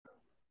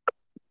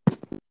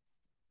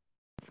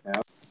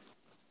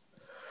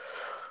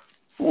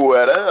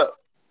What up?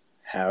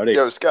 Howdy.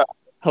 Yo, Scott.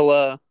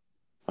 Hello.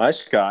 Hi,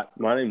 Scott.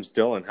 My name's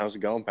Dylan. How's it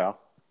going, pal?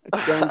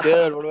 It's going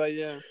good. What about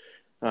you?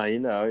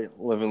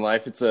 Living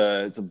life. It's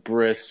a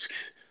brisk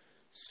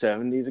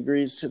 70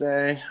 degrees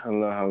today. I don't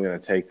know how I'm gonna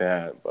take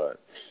that, but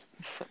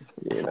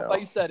I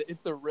thought you said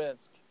it's a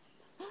risk.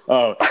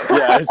 Oh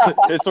yeah,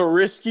 it's a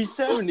risky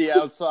 70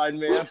 outside,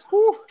 man.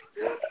 Whew.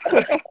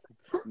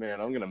 Man,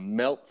 I'm gonna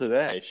melt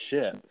today.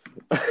 Shit.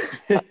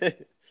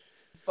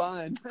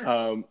 Fine.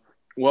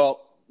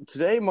 Well,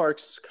 today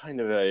marks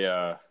kind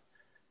of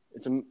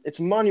it's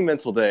a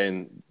monumental day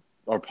in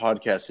our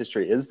podcast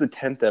history. It is the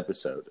 10th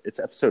episode. It's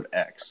episode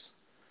X.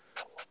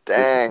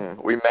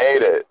 Dang, we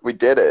made it. We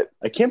did it.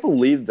 I can't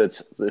believe that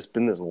it's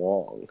been this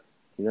long.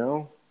 You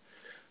know,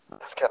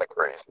 That's kind of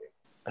crazy.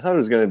 I thought it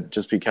was gonna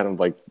just be kind of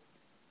like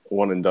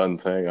one and done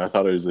thing. I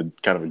thought it was a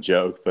kind of a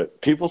joke,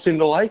 but people seem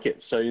to like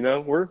it. So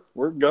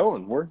we're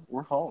going.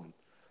 We're home.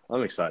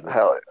 I'm excited.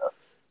 Hell yeah.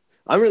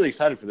 I'm really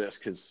excited for this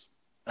because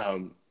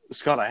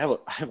Scott, I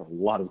have a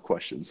lot of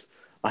questions.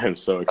 I am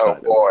so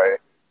excited.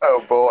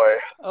 Oh boy.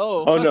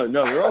 Oh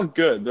no, they're all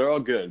good. They're all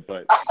good,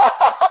 but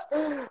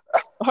all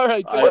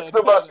right. Good. What's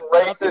the most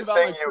racist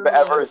thing you've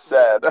ever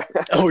said?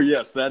 Oh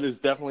yes, that is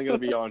definitely going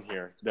to be on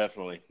here.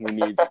 Definitely, we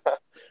need.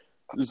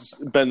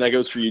 Ben, that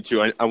goes for you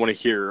too. I want to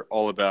hear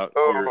all about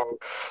your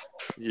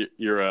I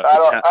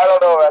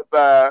don't know about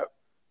that.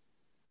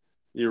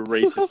 Your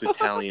racist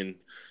Italian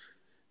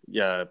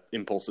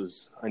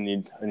impulses. I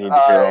need to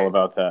hear all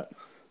about that.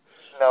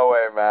 No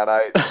way, man.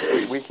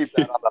 We keep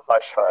that on the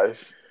hush hush.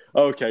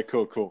 Okay,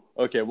 cool.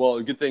 Okay, well,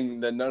 a good thing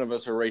that none of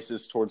us are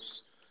racist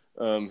towards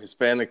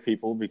Hispanic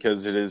people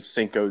because it is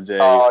Cinco de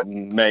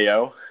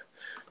Mayo.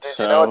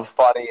 You know what's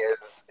funny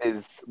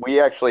is we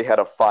actually had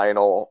a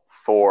final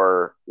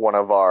for one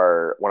of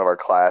our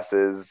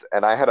classes,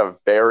 and I had a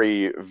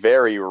very,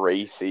 very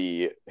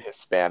racy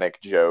Hispanic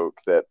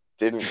joke that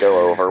didn't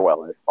go over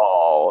well at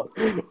all.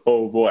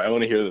 Oh boy, I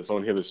want to hear this. I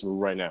want to hear this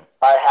right now.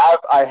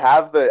 I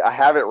have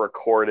it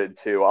recorded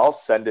too. I'll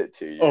send it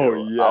to you. Oh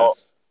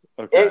yes.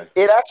 Okay.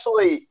 It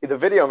actually, the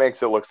video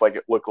makes it look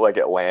like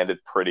it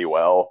landed pretty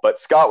well, but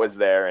Scott was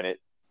there, and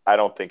I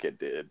don't think it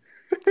did.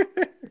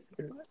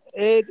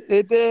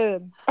 It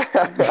did.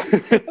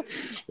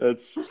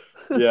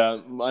 Yeah.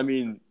 I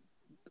mean,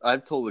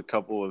 I've told a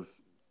couple of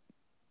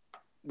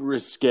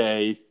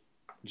risque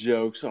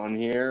jokes on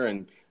here,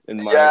 and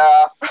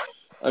yeah.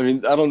 I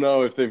mean, I don't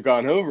know if they've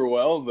gone over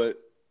well, but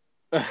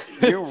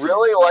you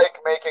really like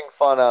making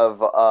fun of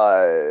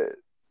what's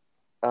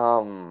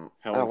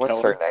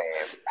Keller? her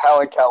name?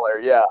 Helen Keller.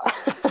 Yeah.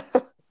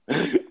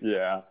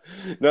 Yeah.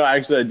 No,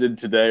 actually, I did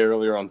today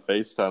earlier on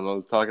FaceTime. I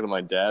was talking to my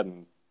dad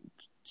and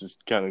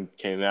just kind of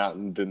came out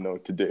and didn't know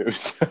what to do.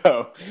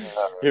 So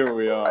here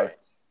we are.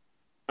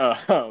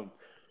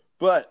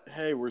 But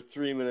hey, we're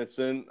 3 minutes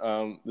in.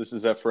 This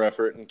is F for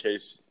Effort. In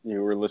case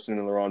you were listening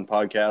to the wrong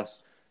podcast.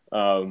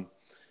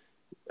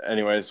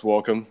 Anyways,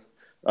 welcome.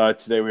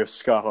 Today we have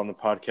Scott on the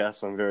podcast.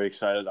 So I'm very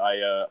excited.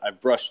 I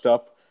brushed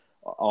up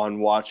on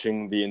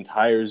watching the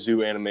entire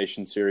Zoo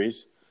animation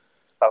series.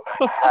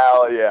 Oh,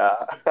 hell yeah!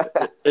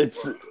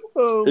 It's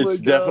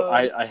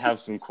definitely. I have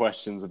some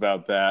questions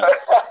about that.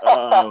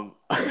 I'm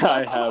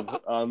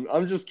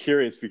just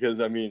curious because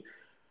I mean,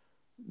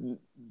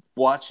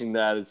 watching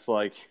that, it's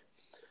like,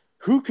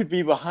 who could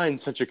be behind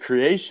such a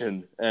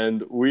creation?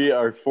 And we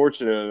are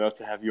fortunate enough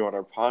to have you on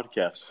our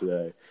podcast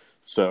today.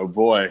 So,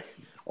 boy,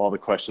 all the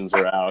questions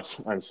are out.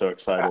 I'm so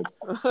excited.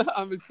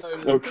 I'm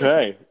excited.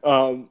 Okay.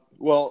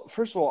 Well,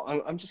 first of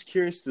all, I'm just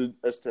curious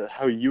as to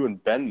how you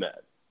and Ben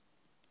met.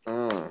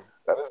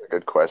 That is a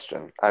good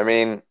question. I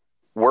mean,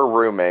 we're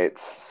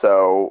roommates,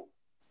 so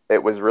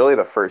it was really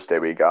the first day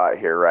we got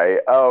here,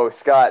 right? Oh,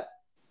 Scott,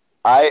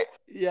 I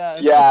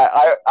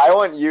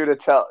want you to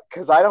tell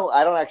because I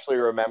don't actually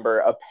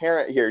remember.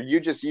 You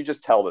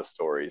just tell the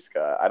story,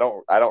 Scott. I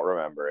don't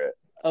remember it.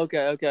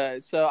 Okay.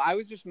 So I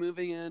was just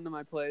moving into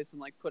my place and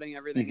like putting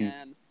everything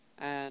in.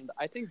 And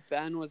I think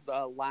Ben was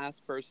the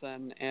last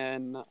person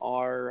in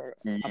our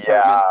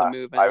apartment to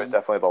move in. I was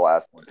definitely the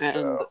last one.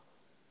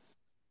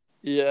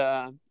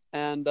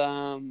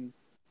 And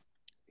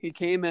he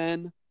came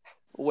in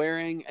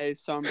wearing a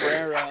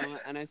sombrero,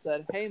 and I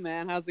said, "Hey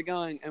man, how's it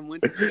going?" And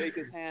went to shake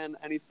his hand,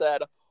 and he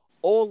said,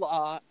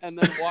 "Hola," and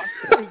then walked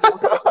through the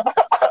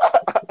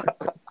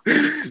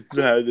room.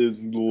 That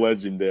is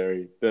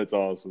legendary. That's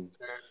awesome.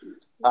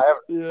 I have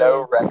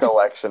no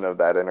recollection of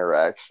that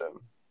interaction.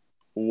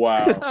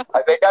 Wow.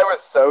 I think I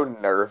was so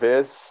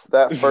nervous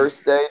that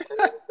first day.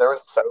 There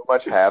was so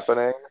much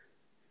happening.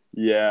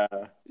 Yeah.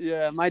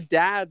 Yeah, my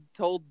dad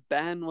told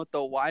Ben what the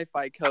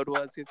Wi-Fi code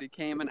was because he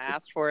came and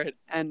asked for it.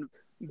 And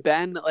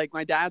Ben, like,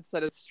 my dad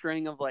said a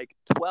string of, like,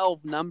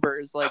 12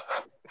 numbers, like,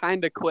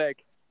 kind of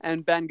quick.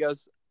 And Ben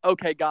goes,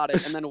 "Okay, got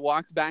it," and then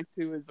walked back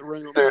to his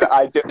room. Dude,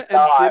 I didn't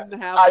have the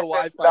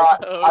Wi-Fi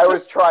code. I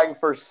was trying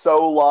for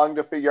so long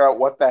to figure out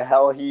what the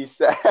hell he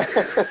said.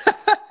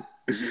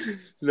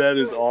 That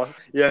is awesome.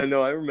 Yeah,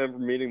 no, I remember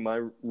meeting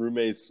my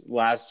roommates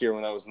last year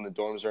when I was in the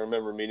dorms. I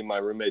remember meeting my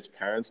roommates'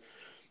 parents,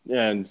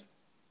 and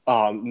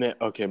Man,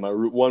 okay, my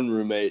one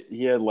roommate,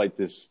 he had like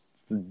this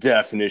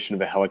definition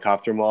of a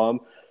helicopter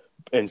mom.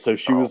 And so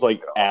she was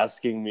like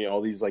asking me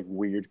all these like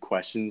weird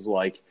questions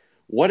like,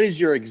 what is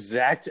your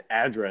exact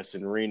address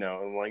in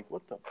Reno? I'm like,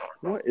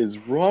 what is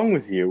wrong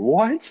with you?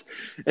 What?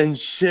 And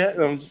shit.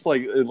 And I'm just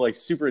like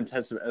super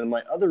intensive. And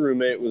my other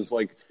roommate was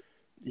like,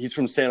 he's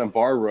from Santa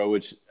Barbara,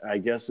 which I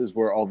guess is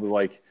where all the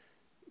like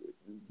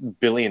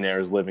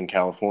billionaires live in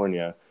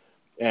California.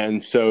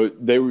 And so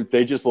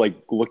they just like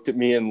looked at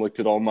me and looked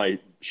at all my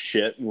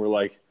shit and were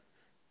like,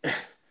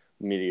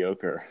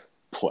 mediocre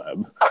pleb.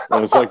 And I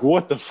was like,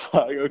 what the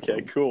fuck?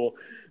 Okay, cool.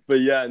 But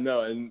yeah,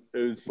 no, and it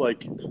was like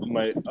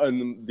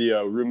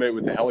the roommate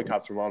with the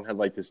helicopter mom had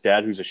like this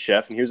dad who's a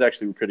chef, and he was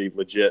actually pretty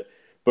legit.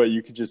 But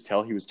you could just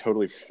tell he was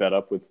totally fed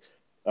up with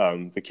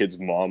the kid's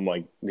mom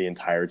like the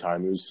entire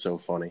time. It was so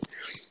funny.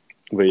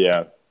 But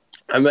yeah,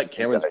 I met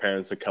Cameron's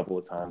parents a couple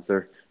of times.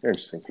 They're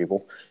interesting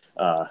people.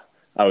 I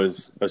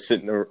was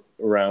sitting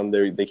around.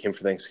 They came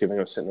for Thanksgiving.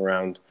 I was sitting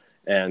around,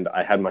 and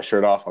I had my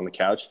shirt off on the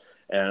couch.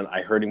 And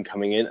I heard him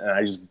coming in, and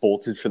I just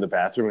bolted for the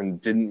bathroom and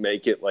didn't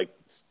make it like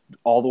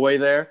all the way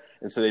there.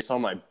 And so they saw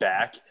my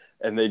back,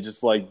 and they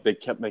just like they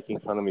kept making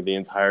fun of me the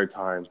entire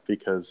time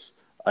because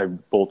I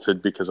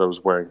bolted because I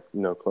was wearing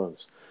no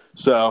clothes.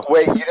 So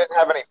wait, you didn't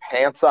have any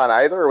pants on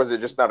either, or was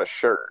it just not a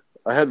shirt?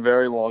 I had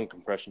very long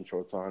compression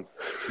shorts on.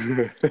 I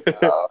mean,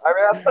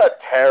 that's not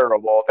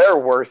terrible. There are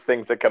worse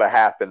things that could have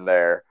happened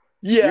there.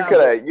 Yeah,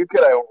 you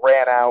could have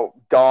ran out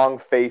dong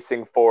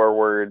facing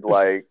forward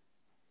like.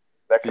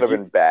 That could have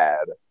been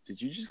bad. Did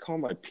you just call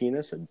my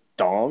penis a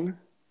dong?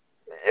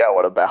 Yeah,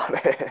 what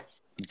about it?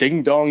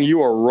 Ding dong,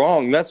 you are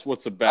wrong. That's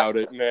what's about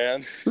it,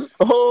 man.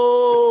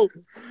 Oh,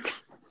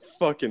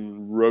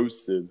 fucking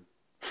roasted.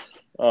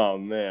 Oh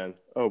man.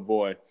 Oh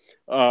boy.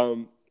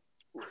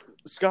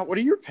 Scott, what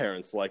are your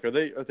parents like? Are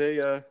they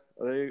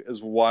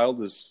as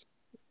wild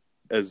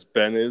as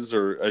Ben is,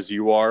 or as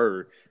you are,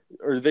 or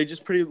are they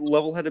just pretty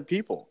level-headed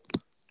people?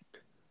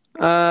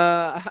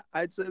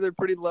 I'd say they're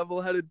pretty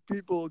level-headed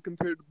people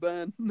compared to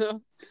Ben.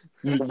 No.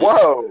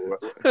 Whoa.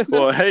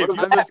 Well, hey,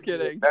 I'm just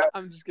kidding.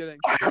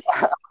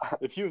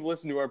 If you've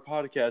listened to our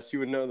podcast, you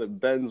would know that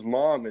Ben's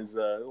mom is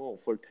a little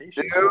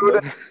flirtatious.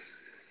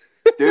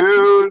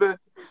 Dude.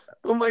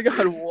 Oh my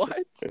God,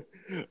 what?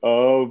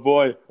 Oh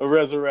boy, a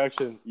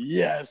resurrection.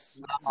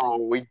 Yes. No,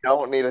 we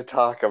don't need to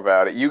talk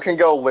about it. You can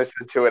go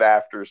listen to it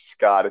after,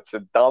 Scott. It's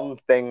a dumb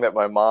thing that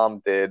my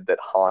mom did that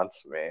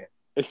haunts me.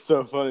 It's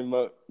so funny.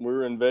 We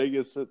were in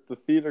Vegas at the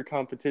theater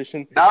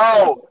competition.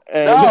 No,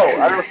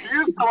 I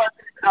refuse to let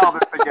you tell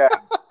this again.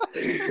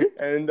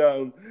 And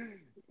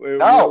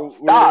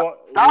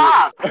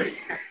stop.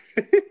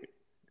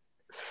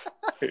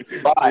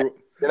 Fine.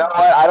 You know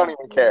what? I don't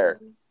even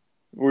care.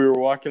 We were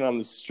walking on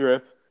the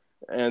strip,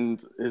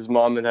 and his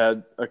mom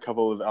had a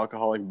couple of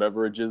alcoholic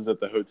beverages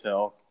at the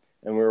hotel,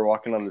 and we were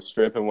walking on the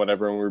strip and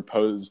whatever, and we were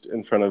posed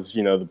in front of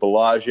the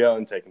Bellagio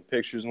and taking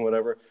pictures and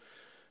whatever.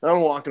 And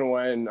I'm walking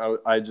away, and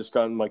I just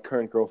got my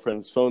current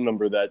girlfriend's phone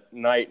number that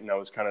night, and I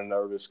was kind of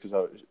nervous because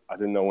I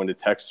didn't know when to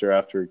text her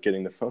after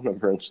getting the phone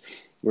number. And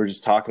we were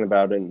just talking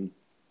about it, and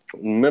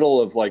in the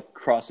middle of, like,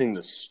 crossing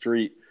the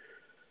street,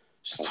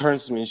 she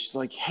turns to me, and she's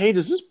like, hey,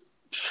 does this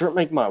shirt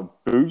make my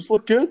boobs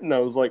look good? And I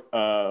was like,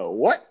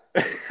 what?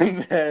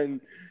 And then...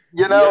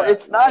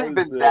 it's not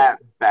even that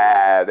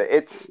bad.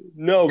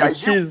 No,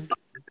 but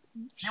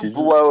you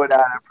blow it out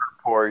of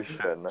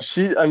proportion.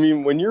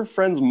 When your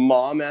friend's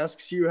mom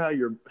asks you how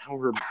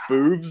her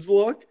boobs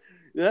look,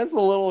 that's a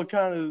little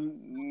kind of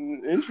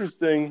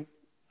interesting.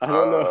 I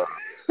don't know.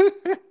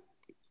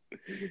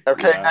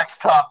 Okay,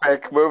 Next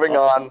topic. Moving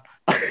on.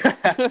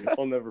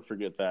 I'll never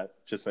forget that.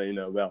 Just so you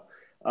know, Belle.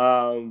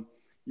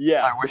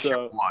 Yeah. I wish it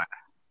would.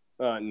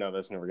 No,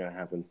 that's never gonna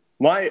happen.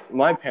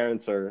 My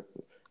parents are.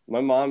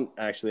 My mom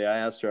actually. I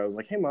asked her. I was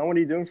like, "Hey, Mom, what are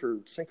you doing for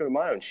Cinco de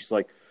Mayo?" And she's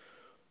like,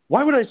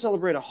 why would I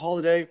celebrate a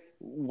holiday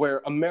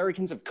where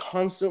Americans have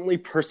constantly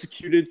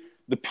persecuted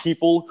the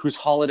people whose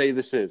holiday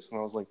this is? And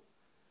I was like,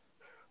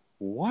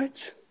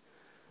 what?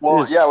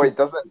 Well, yeah, wait,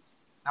 doesn't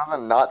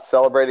not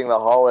celebrating the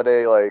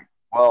holiday, like,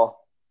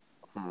 well,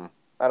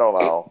 I don't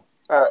know.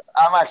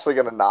 I'm actually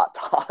going to not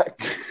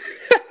talk.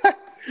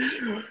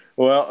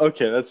 Well,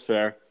 okay, that's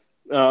fair.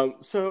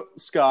 So,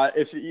 Scott,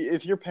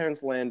 if your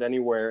parents land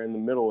anywhere in the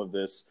middle of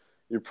this,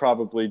 you're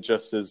probably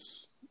just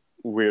as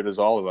weird as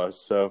all of us,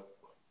 so...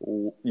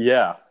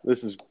 Yeah,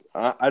 this is.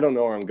 I don't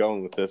know where I'm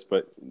going with this,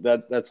 but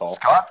that's all.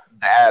 Scott's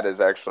dad is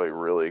actually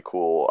really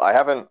cool. I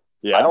haven't.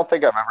 Yeah. I don't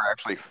think I've ever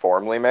actually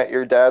formally met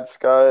your dad,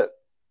 Scott.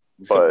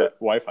 Except but that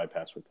Wi-Fi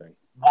password thing.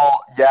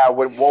 Well, yeah.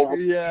 When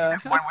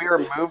we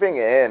were moving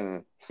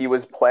in, he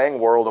was playing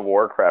World of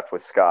Warcraft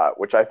with Scott,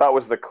 which I thought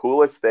was the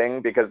coolest thing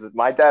because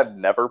my dad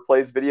never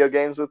plays video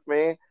games with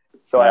me,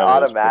 so I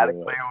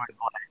automatically was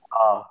like,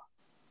 "Oh,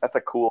 that's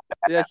a cool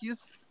dad." Yeah,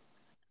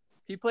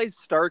 he plays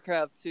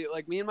StarCraft too.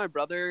 Like me and my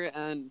brother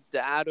and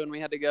dad, when we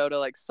had to go to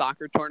like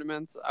soccer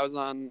tournaments, I was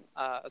on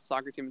a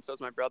soccer team and so was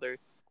my brother.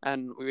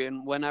 And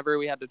whenever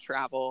we had to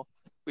travel,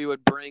 we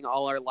would bring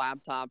all our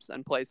laptops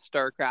and play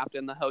StarCraft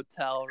in the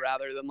hotel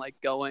rather than like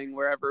going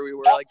wherever we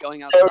were, like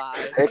going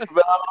outside.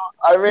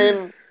 I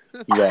mean,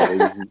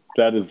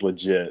 that is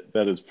legit.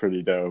 That is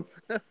pretty dope.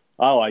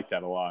 I like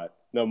that a lot.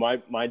 No,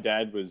 my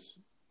dad's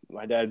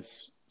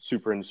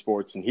super into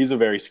sports, and he's a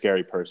very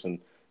scary person.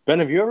 Ben,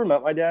 have you ever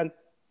met my dad?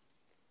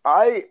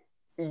 I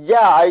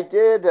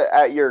did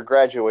at your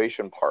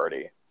graduation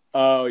party.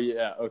 Oh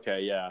yeah,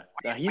 okay, yeah.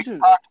 Now,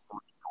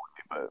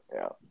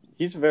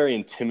 he's a very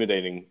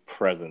intimidating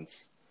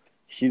presence.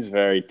 He's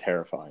very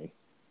terrifying.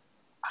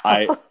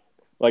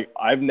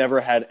 I've never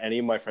had any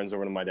of my friends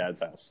over to my dad's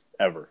house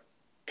ever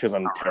because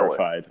I'm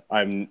terrified.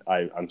 Really?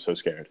 I'm so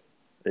scared.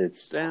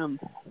 It's damn.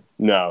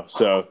 No,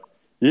 so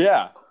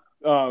yeah,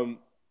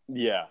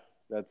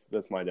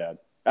 that's my dad.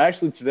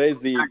 Actually,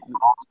 today's the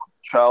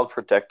Child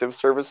Protective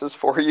Services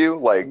for you.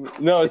 Like,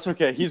 no, it's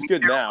okay. He's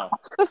good now.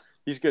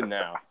 He's good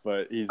now,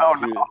 but he's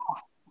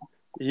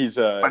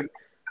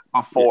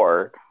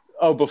before.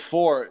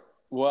 Before.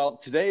 Well,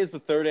 today is the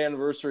 3rd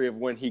anniversary of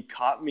when he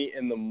caught me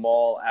in the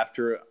mall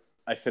after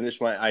I finished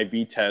my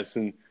IB test,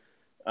 and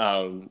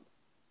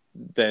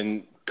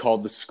then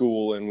called the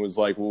school and was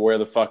like, well, "Where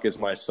the fuck is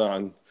my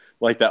son?"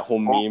 Like that whole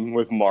meme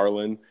with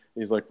Marlon.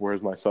 He's like,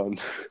 "Where's my son?"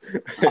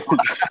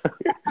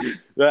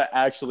 That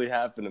actually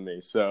happened to me.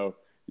 So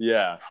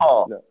yeah,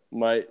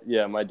 my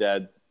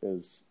dad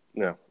is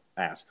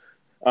ass,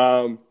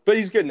 but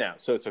he's good now,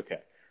 so it's okay.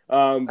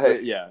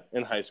 But yeah,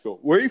 in high school.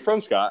 Where are you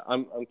from, Scott?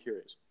 I'm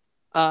curious.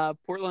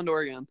 Portland,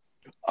 Oregon.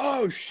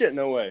 Oh shit!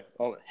 No way.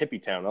 Oh,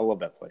 hippie town. I love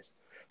that place.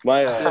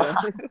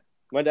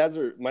 My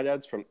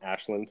dad's from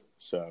Ashland,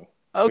 so.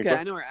 Okay,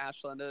 I know where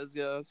Ashland is.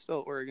 Yeah, it's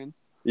still Oregon.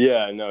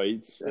 Yeah, no, I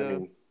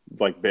mean,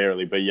 like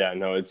barely, but yeah,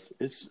 no, it's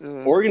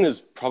Oregon is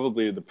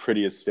probably the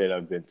prettiest state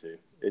I've been to.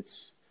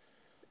 It's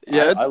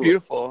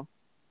beautiful.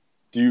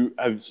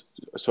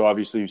 So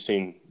obviously you've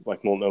seen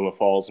like Multnomah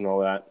Falls and all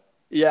that?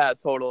 Yeah,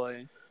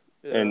 totally.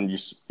 Yeah. And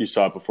you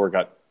saw it before it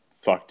got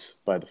fucked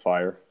by the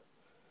fire?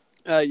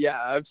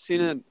 Yeah, I've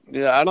seen it.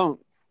 Yeah, I don't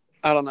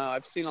know.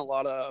 I've seen a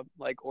lot of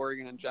like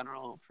Oregon in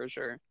general for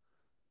sure.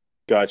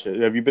 Gotcha.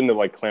 Have you been to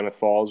like Klamath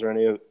Falls or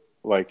any of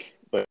like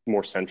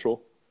more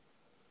central?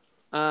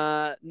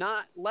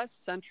 Not less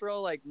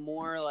central, like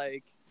more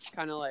like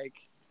kind of like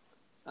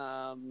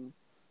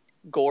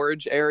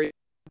gorge area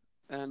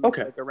and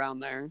like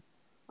around there.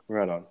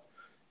 Right on.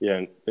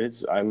 Yeah,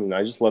 I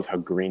just love how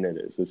green it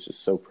is. It's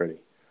just so pretty.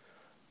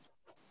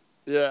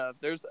 Yeah,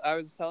 I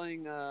was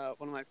telling one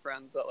of my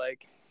friends that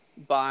like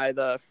by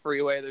the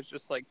freeway there's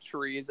just like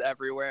trees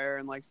everywhere,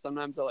 and like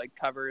sometimes it like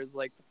covers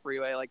like the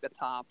freeway, like the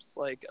tops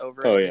like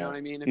over it, you know what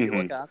I mean, if you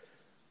look up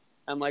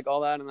and like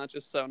all that, and that's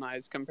just so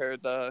nice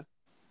compared to,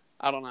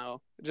 I don't know,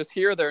 just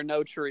here there are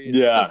no trees.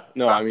 Yeah,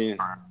 no, I mean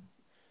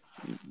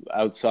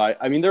outside,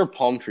 I mean there are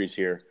palm trees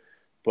here,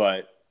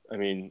 but I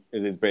mean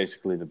it is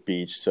basically the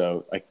beach,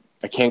 so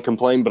I can't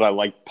complain, but I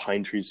like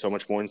pine trees so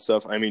much more and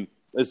stuff. I mean,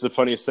 it's the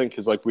funniest thing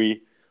because like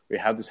we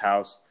have this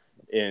house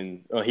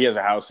he has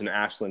a house in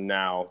Ashland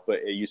now, but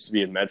it used to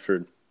be in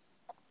Medford.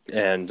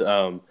 And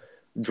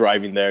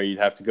driving there, you'd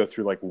have to go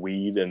through like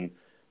weed and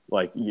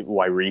like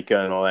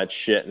Wairika and all that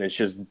shit, and it's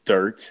just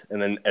dirt. And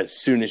then as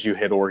soon as you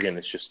hit Oregon,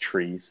 it's just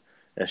trees.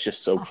 And it's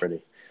just so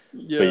pretty.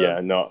 Yeah. But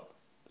yeah, no,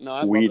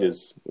 weed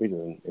is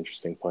an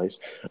interesting place.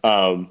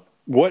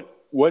 What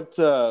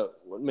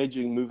made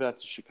you move out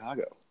to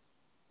Chicago?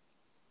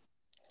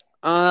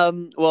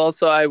 Well,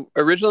 so I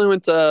originally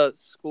went to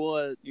school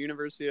at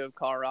University of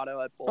Colorado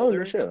at Boulder. Oh,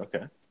 no shit.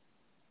 Okay.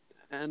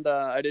 And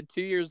I did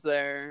 2 years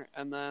there,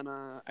 and then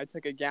I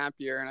took a gap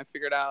year, and I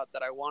figured out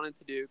that I wanted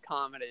to do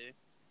comedy.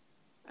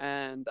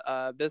 And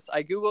I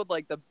Googled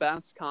like the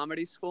best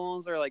comedy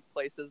schools or like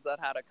places that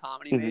had a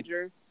comedy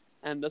major,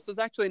 and this was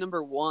actually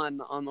number 1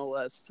 on the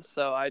list.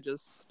 So I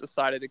just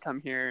decided to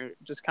come here,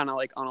 just kind of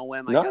like on a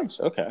whim. I guess.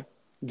 Okay.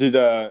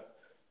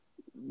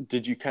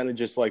 Did you kind of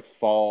just like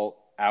fall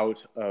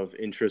out of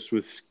interest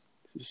with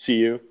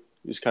CU?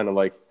 Just kind of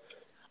like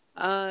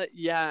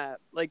yeah,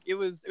 like it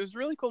was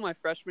really cool my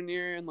freshman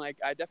year, and like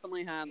I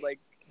definitely had like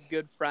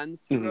good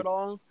friends through it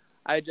all.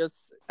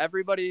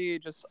 Everybody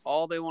just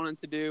all they wanted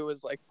to do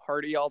was like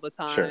party all the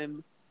time. Sure.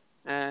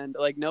 And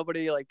like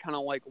nobody like kind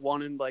of like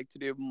wanted like to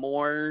do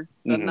more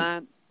than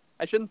that.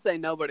 I shouldn't say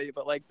nobody,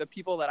 but like the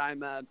people that I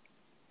met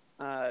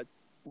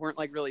weren't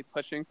like really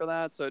pushing for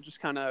that, so it just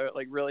kind of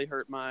like really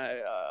hurt my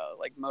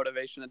like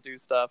motivation to do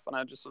stuff, and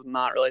I just was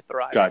not really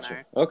thriving. Gotcha.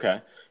 There.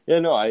 Okay. Yeah,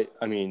 no, I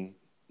mean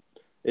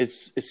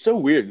it's so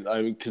weird.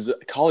 I mean, because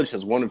college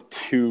has one of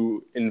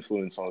two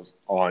influences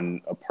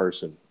on a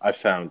person. I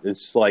found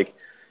it's like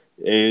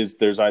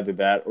there's either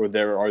that or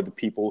there are the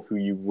people who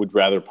you would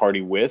rather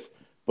party with,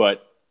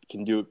 but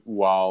can do it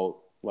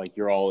while like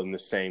you're all in the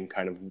same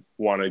kind of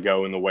want to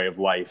go in the way of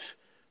life,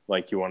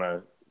 like you want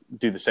to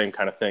do the same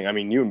kind of thing. I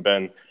mean, you and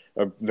Ben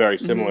are very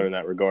similar in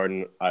that regard,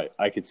 and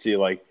I could see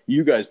like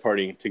you guys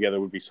partying together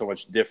would be so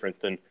much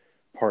different than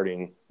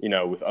partying,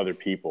 with other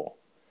people,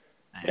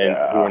 and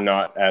who are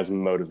not as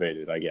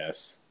motivated, I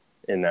guess,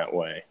 in that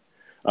way.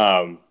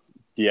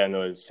 Yeah,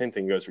 no, the same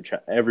thing goes for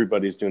chat.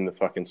 Everybody's doing the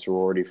fucking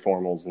sorority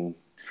formals and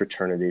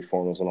fraternity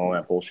formals and all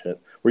that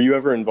bullshit. Were you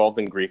ever involved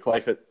in Greek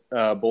life at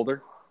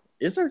Boulder?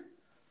 Is there?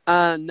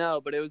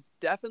 No, but it was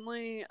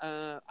definitely,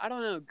 I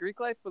don't know. Greek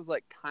life was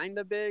like kind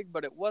of big,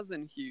 but it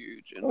wasn't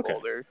huge in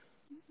Boulder.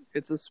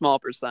 It's a small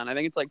percent. I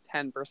think it's like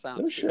 10%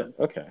 of students.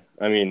 Shit. Okay.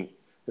 I mean,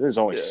 it is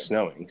always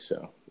snowing,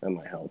 so that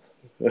might help.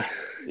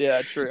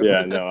 Yeah, true.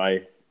 Yeah, no,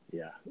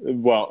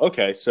 Well,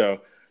 okay, so,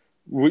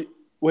 wait,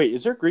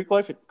 is there Greek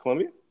life at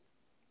Columbia?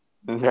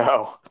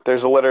 No,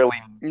 there's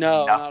literally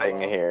nothing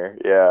here.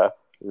 Yeah.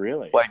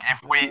 Really? Like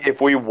if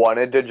we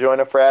wanted to join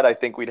a frat, I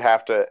think we'd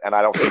have to, and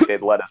I don't think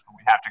they'd let us.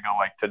 We'd have to go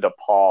like to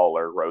DePaul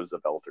or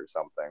Roosevelt or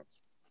something.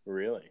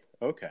 Really?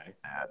 Okay.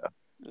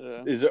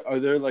 Yeah. Are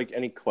there like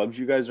any clubs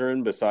you guys are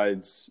in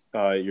besides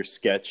your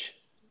sketch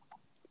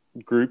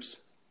groups?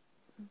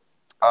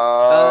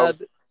 Yeah.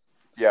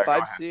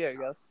 5C, I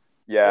guess.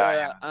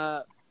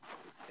 Yeah.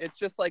 It's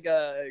just like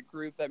a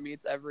group that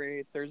meets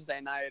every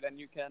Thursday night,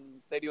 and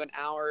they do an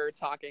hour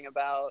talking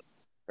about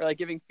or like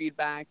giving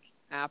feedback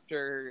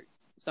after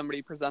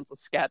somebody presents a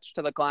sketch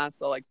to the class.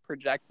 They'll like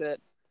project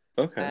it,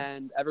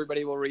 and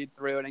everybody will read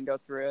through it and go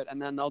through it, and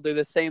then they'll do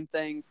the same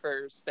thing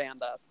for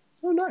stand up.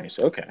 Oh, nice.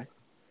 Okay.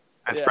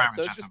 So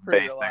it's just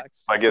pretty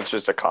relaxed. Like it's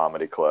just a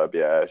comedy club.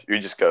 Yeah, you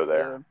just go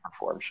there and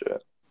perform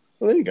shit.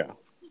 Well, there you go.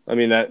 I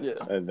mean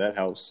that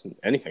helps.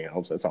 Anything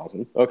helps. That's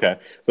awesome. Okay,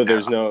 but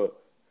there's no.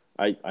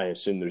 I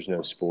assume there's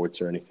no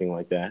sports or anything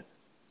like that.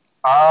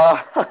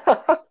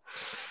 I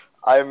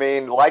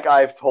mean, like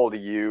I've told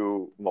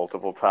you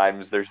multiple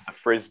times, there's the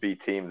Frisbee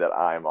team that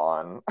I'm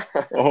on.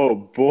 Oh,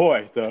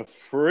 boy, the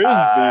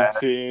Frisbee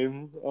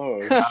team.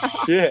 Oh,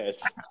 shit.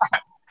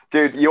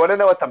 Dude, you want to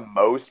know what the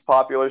most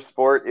popular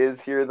sport is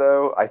here,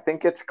 though? I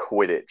think it's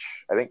Quidditch.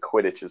 I think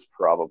Quidditch is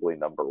probably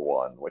number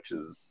one, which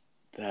is...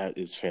 That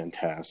is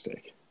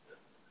fantastic.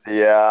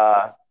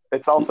 Yeah.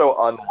 It's also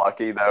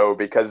unlucky, though,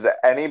 because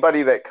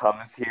anybody that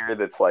comes here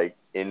that's, like,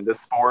 into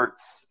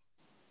sports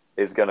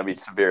is going to be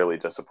severely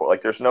disappointed.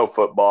 Like, there's no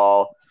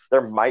football.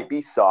 There might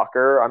be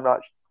soccer. I'm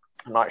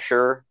not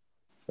sure.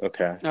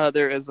 Okay.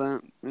 There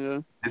isn't. Yeah.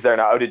 Is there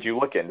not? Oh, did you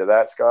look into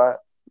that, Scott?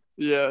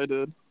 Yeah, I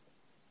did.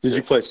 Did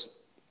you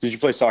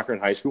play soccer in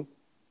high school?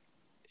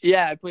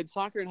 Yeah, I played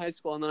soccer in high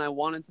school, and then I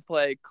wanted to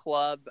play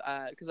club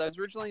because I was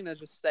originally going to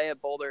just stay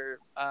at Boulder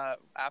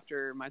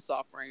after my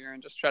sophomore year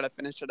and just try to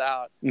finish it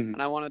out. Mm-hmm.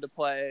 And I wanted to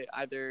play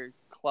either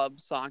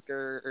club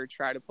soccer or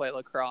try to play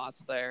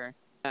lacrosse there.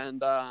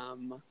 And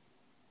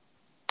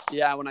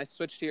when I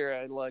switched here,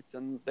 I looked,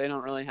 and they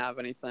don't really have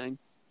anything.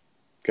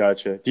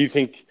 Gotcha. Do you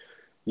think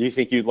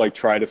you'd like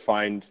try to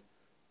find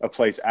a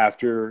place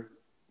after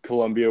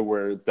Columbia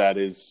where that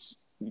is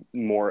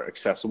more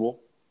accessible?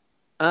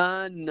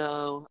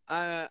 No.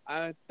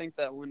 I think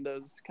that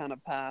window's kind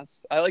of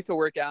passed. I like to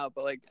work out,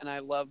 but and I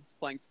loved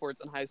playing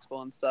sports in high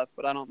school and stuff,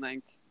 but I don't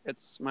think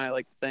it's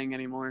my thing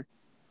anymore.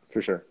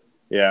 For sure.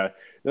 Yeah.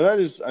 No, that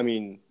is, I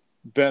mean,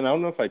 Ben, I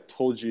don't know if I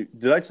told you.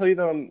 Did I tell you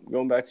that I'm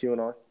going back to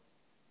UNR?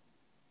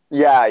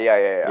 Yeah.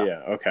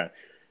 Yeah, okay.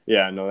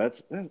 Yeah, no,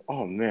 that's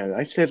oh man,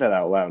 I say that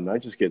out loud and I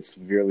just get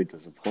severely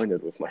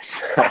disappointed with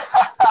myself.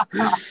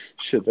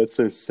 Shit, that's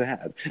so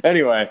sad.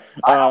 Anyway,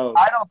 I don't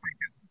think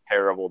it's a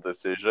terrible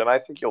decision. I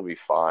think you'll be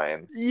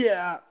fine.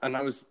 Yeah, and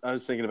I was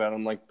thinking about it.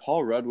 I'm like,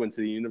 Paul Rudd went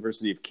to the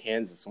University of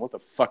Kansas, and what the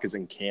fuck is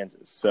in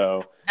Kansas?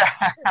 So,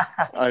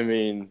 I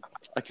mean,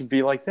 I could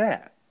be like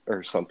that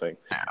or something.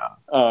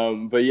 Yeah.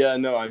 But yeah,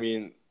 no, I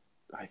mean,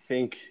 I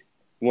think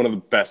one of the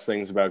best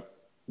things about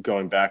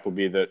going back will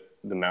be that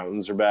the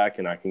mountains are back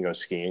and I can go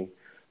skiing.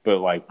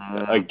 But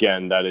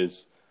again, that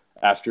is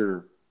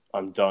after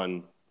I'm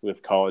done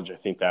with college. I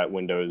think that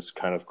window is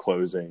kind of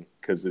closing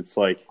because it's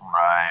like,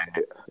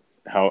 right.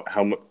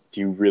 How much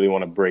do you really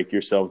want to break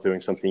yourself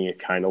doing something you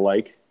kind of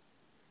like?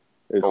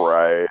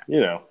 Right.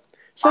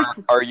 It's like,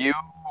 are you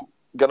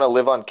gonna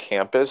live on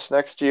campus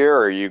next year,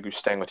 or are you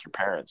staying with your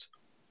parents?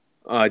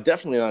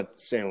 Definitely not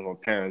staying with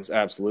my parents.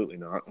 Absolutely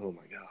not. Oh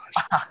my gosh.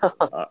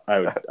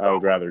 I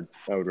would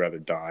rather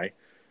die.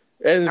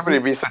 And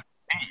everybody be so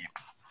cheap.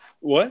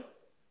 What?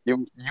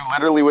 You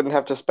literally wouldn't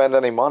have to spend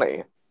any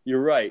money.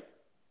 You're right.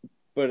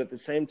 But at the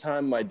same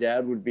time, my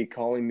dad would be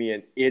calling me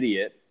an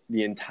idiot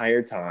the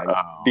entire time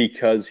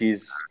because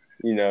he's,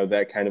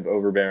 that kind of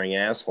overbearing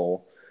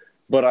asshole.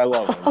 But I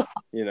love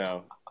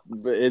him,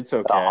 but it's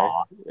okay.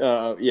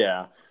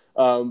 Yeah.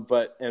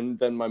 And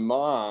then my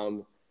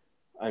mom,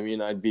 I mean,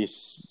 I'd be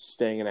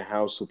staying in a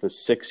house with a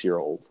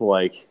 6-year-old.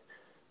 Right.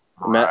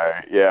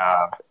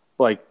 Yeah.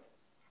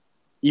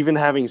 Even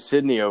having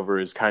Sydney over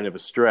is kind of a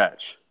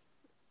stretch.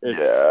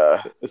 It's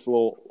a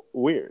little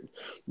weird.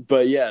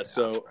 But yeah,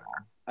 so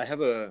I have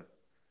a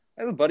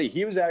buddy.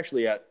 He was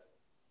actually at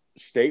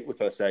state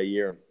with us that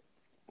year.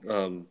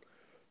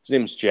 His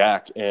name's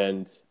Jack,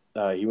 and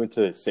he went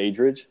to Sage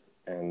Ridge,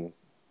 and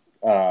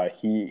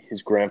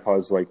his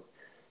grandpa's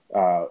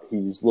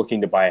he's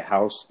looking to buy a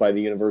house by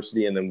the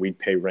university, and then we'd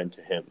pay rent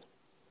to him.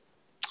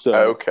 So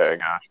okay,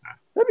 gotcha.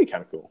 That'd be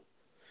kind of cool.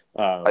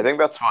 I think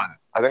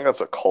that's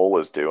what Cole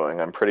is doing.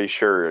 I'm pretty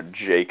sure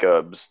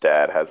Jacob's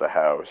dad has a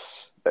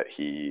house that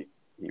he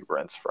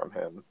rents from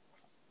him.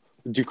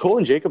 Do Cole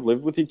and Jacob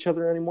live with each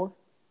other anymore?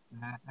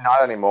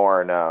 Not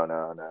anymore.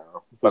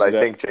 No. But I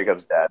think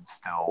Jacob's dad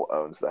still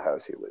owns the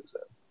house he lives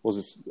in. Was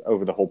this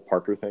over the whole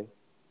Parker thing?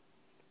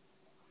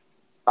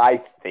 I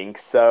think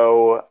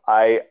so.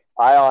 I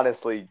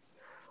honestly,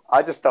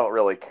 I just don't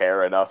really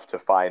care enough to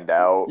find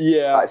out.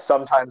 Yeah.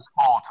 Sometimes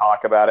Paul will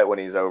talk about it when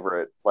he's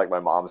over at like my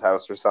mom's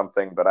house or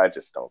something, but I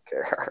just don't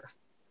care.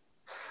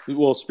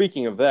 Well,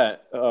 speaking of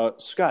that,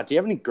 Scott, do you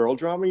have any girl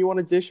drama you want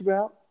to dish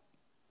about?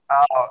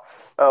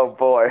 Oh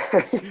boy.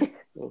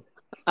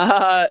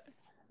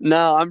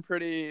 No, I'm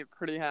pretty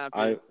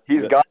happy.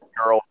 He's got a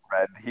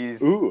girlfriend.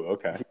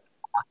 Okay. He's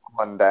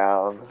one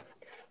down.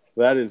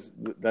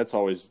 That's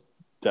always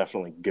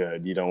definitely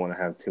good. You don't want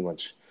to have too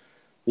much.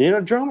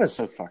 Drama is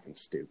so fucking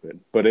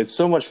stupid, but it's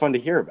so much fun to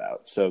hear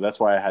about. So that's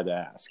why I had to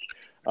ask.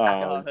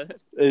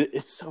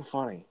 It's so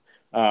funny.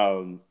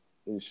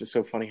 It's just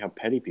so funny how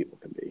petty people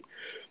can be.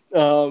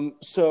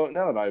 So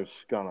now that I've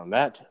gone on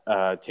that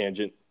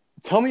tangent,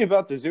 tell me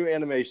about the Zoo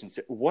animations.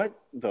 What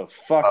the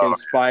fuck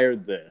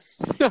inspired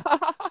this?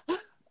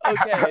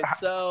 Okay,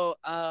 so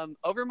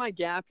over my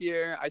gap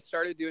year, I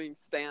started doing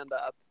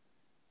stand-up,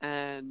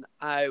 and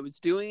I was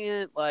doing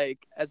it like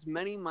as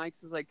many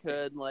mics as I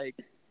could. Like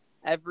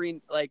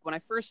when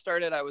I first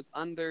started, I was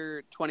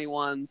under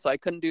 21, so I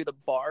couldn't do the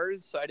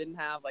bars, so I didn't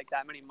have like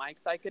that many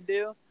mics I could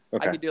do.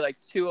 Okay. I could do like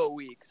 2 a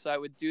week, so I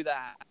would do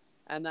that.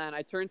 And then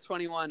I turned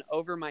 21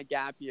 over my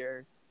gap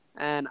year,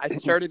 and I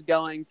started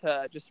going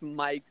to just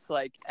mics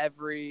like I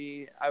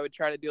would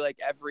try to do like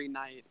every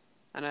night,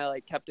 and I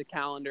like kept a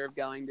calendar of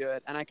going to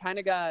it. And I kind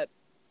of got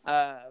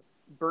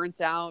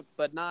burnt out,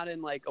 but not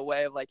in like a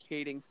way of like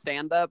hating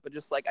stand-up, but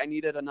just like I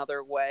needed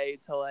another way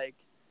to like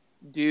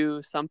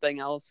do something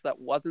else that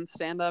wasn't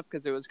stand-up,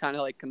 because it was kind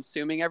of like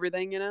consuming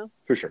everything,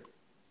 For sure.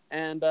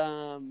 And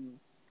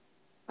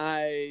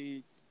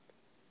I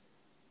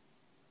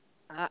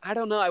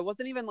don't know. I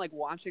wasn't even like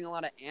watching a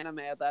lot of anime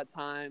at that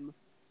time,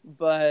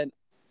 but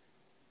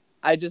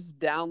I just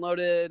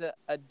downloaded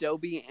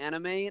Adobe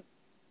Animate,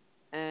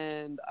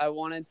 and I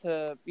wanted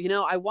to,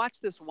 I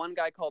watched this one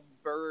guy called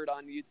Bird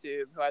on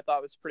YouTube who I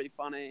thought was pretty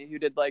funny, who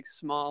did like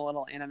small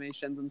little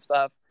animations and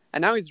stuff.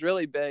 And now he's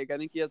really big. I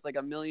think he has like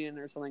 1 million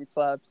or something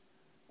subs.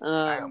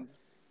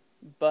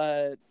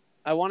 But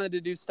I wanted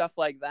to do stuff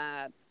like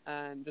that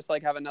and just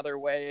like have another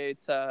way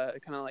to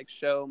kind of like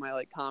show my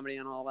like comedy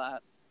and all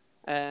that.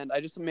 And I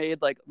just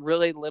made like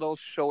really little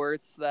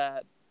shorts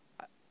that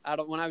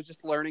when I was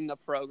just learning the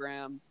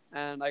program,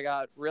 and I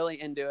got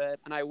really into it,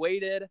 and I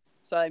waited.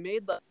 So I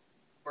made the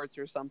shorts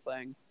or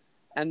something.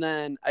 And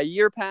then a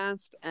year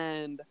passed,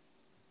 and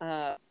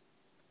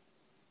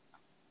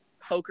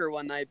poker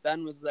one night,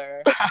 Ben was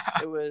there.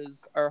 It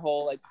was our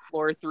whole like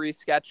floor 3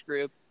 sketch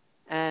group,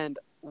 and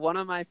one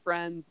of my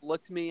friends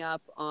looked me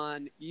up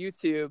on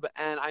YouTube,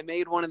 and I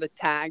made one of the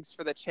tags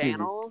for the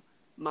channel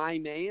my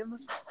name,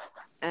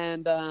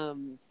 and or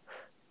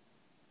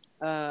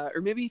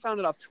maybe he found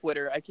it off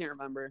Twitter, I can't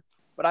remember,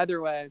 but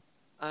either way,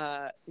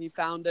 he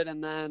found it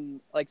and then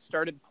like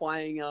started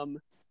playing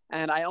them.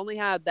 And I only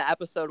had the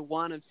episode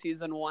 1 of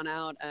season 1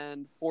 out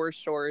and 4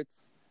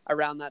 shorts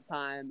around that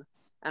time,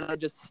 and I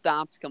just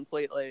stopped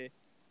completely.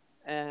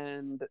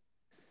 And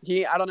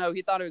I don't know,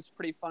 he thought it was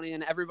pretty funny,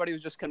 and everybody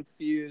was just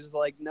confused.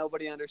 Like,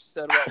 nobody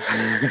understood what was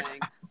happening,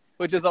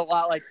 which is a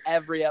lot like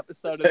every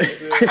episode of the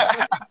Zoo.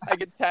 I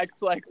get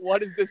texts like,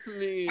 what does this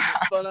mean?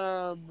 But,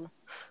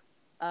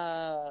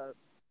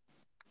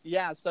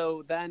 yeah,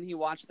 so then he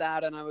watched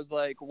that, and I was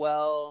like,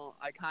 well,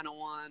 I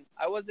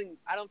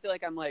don't feel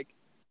like I'm, like,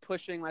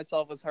 pushing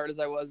myself as hard as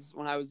I was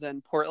when I was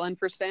in Portland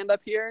for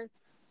stand-up here,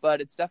 but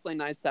it's definitely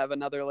nice to have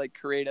another, like,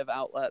 creative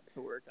outlet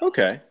to work on.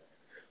 Okay.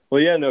 Well,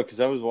 yeah, no,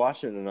 because I was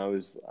watching, and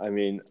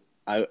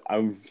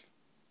I'm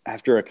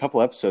after a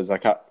couple episodes, I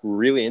got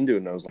really into it,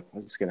 and I was like,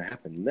 what's going to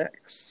happen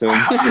next? So,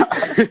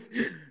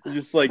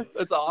 just like,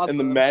 that's awesome. And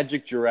the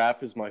magic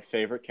giraffe is my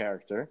favorite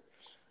character.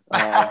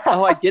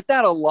 I get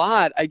that a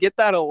lot.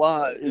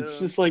 It's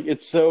just like,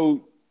 it's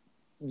so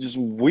just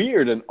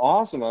weird and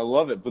awesome. I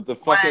love it. But the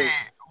fucking...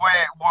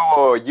 Wait,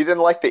 whoa. You didn't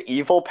like the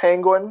evil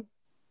penguin?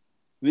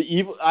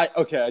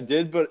 I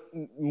did, but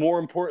more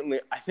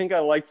importantly, I think I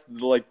liked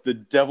the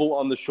devil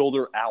on the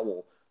shoulder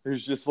owl,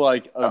 who's just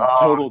like a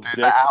total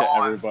dick to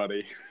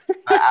everybody.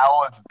 The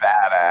owl is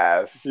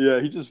badass.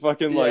 Yeah, he just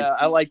fucking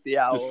I like the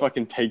owl. Just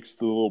fucking takes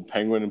the little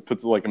penguin and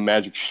puts like a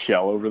magic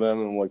shell over them,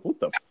 and I'm like, what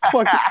the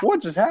fuck?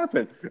 What just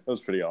happened? That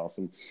was pretty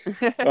awesome.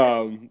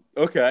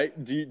 Okay,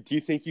 do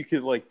you think you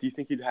could do you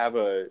think you'd have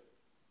a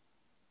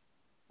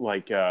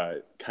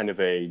kind of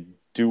a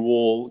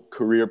dual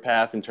career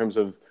path in terms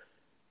of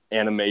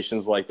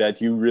animations like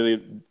that?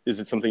 Is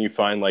it something you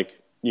find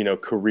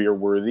career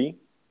worthy?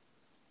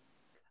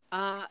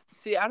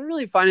 See, I don't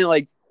really find it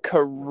like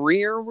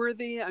career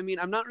worthy. I mean,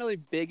 I'm not really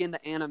big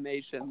into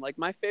animation. Like,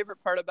 my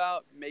favorite part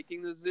about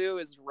making the zoo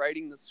is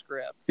writing the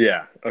script.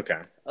 Yeah.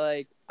 Okay.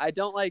 Like, I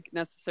don't like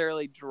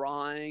necessarily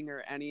drawing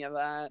or any of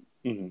that.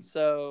 Mm-hmm.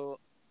 So,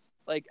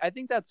 like, I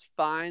think that's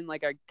fine.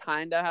 Like, I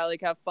kind of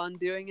have fun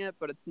doing it,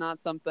 but it's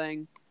not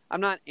something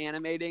I'm not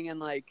animating and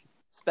like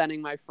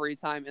spending my free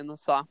time in the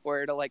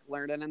software to like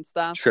learn it and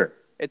stuff. Sure.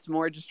 It's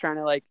more just trying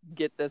to like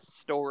get this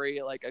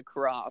story like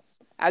across.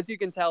 As you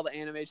can tell, the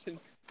animation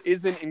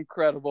isn't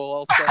incredible.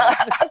 Also,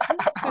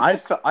 I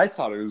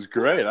thought it was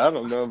great. I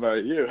don't know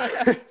about you.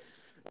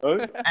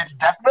 It's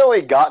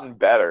definitely gotten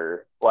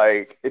better.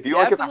 Like if you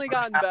look at the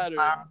gotten better.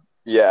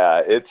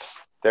 Yeah,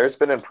 there's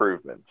been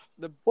improvements.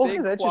 The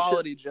big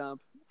quality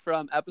jump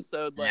from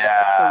episode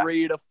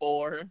 3 to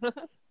 4.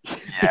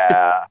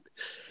 Yeah.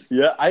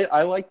 Yeah,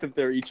 I like that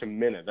they're each a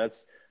minute.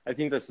 I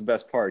think that's the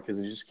best part because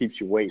it just keeps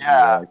you waiting.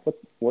 Yeah. Like,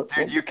 what?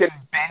 Dude, you can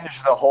binge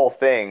the whole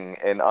thing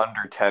in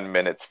under 10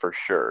 minutes for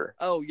sure.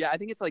 Oh, yeah. I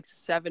think it's like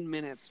 7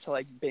 minutes to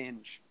like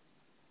binge.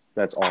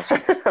 That's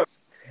awesome.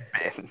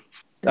 Binge.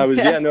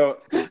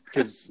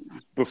 Because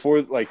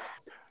before like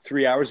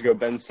 3 hours ago,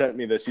 Ben sent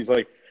me this. He's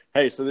like,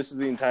 hey, so this is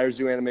the entire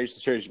Zoo animation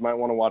series. You might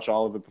want to watch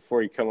all of it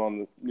before you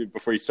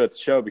start the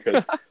show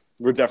because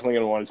we're definitely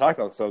going to want to talk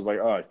about it. So I was like,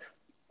 oh,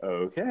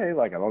 okay,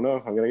 like, I don't know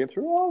if I'm going to get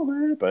through all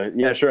of it, but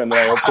yeah, sure. And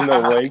then I opened the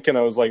link and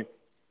I was like,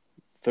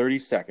 30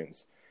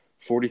 seconds,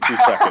 43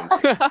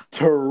 seconds.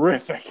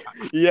 Terrific.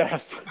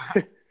 Yes.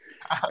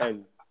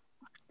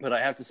 But I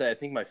have to say, I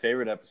think my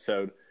favorite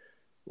episode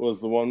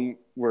was the one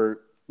where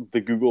the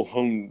Google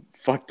Home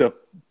fucked up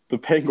the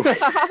penguin.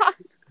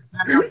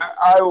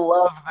 I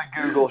love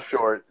the Google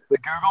shorts. The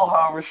Google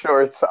Home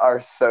shorts are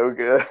so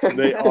good.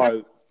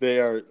 They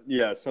are,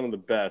 yeah, some of the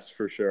best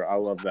for sure. I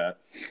love that.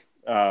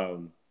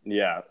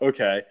 Yeah.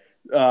 Okay.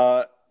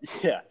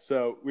 Yeah.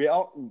 So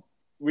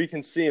we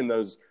can see in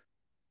those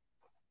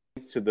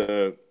to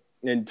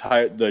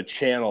the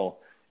channel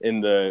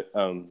in the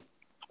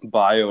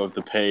bio of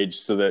the page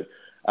so that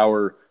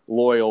our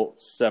loyal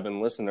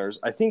 7 listeners,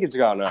 I think it's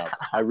gone up.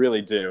 I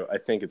really do. I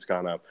think it's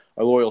gone up.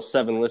 Our loyal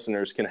 7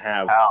 listeners can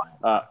have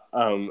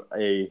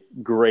a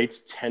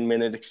great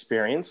 10-minute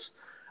experience.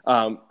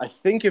 I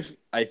think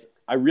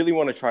I really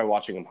want to try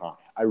watching them high.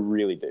 I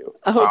really do.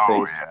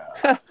 Oh,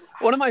 yeah.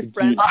 One of my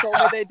friends told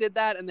me they did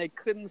that and they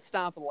couldn't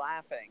stop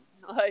laughing.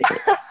 Like,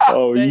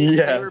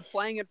 they were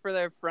playing it for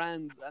their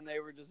friends and they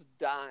were just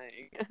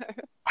dying.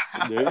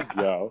 There you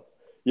go.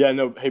 Yeah,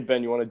 no. Hey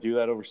Ben, you want to do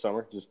that over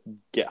summer? Just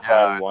get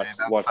high and watch.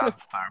 That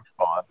sounds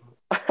so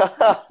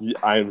fun. Yeah,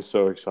 I am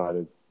so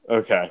excited.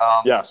 Okay.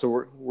 Yeah, so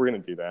we're gonna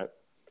do that.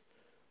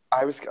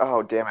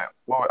 Oh damn it!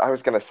 Well, I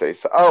was gonna say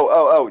so.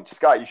 Oh,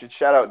 Scott, you should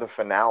shout out the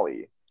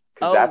finale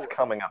because that's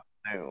coming up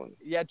soon.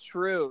 Yeah,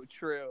 true.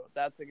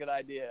 That's a good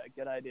idea.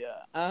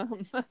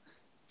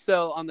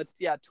 So on the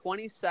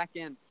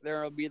 22nd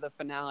there will be the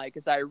finale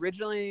because I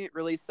originally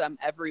released them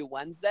every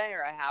Wednesday,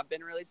 or I have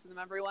been releasing them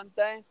every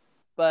Wednesday.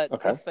 But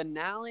the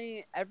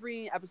finale,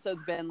 every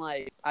episode's been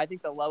like, I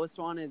think the lowest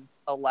one is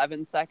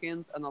 11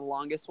 seconds and the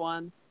longest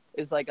one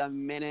is like a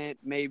minute,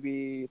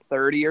 maybe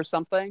 30 or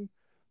something.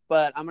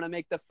 But I'm going to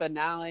make the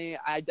finale.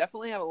 I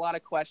definitely have a lot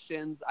of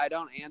questions. I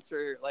don't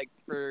answer like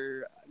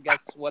for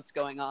guess what's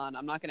going on.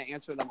 I'm not going to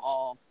answer them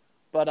all.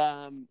 But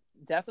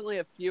definitely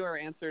a few are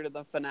answered to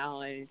the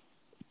finale.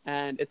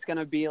 And it's going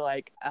to be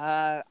like,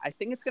 I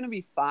think it's going to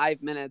be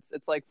 5 minutes.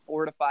 It's like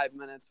 4 to 5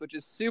 minutes, which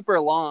is super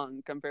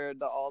long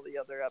compared to all the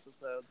other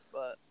episodes.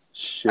 But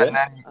shit. And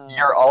then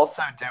you're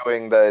also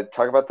doing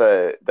talk about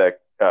the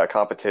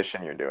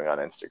competition you're doing on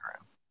Instagram.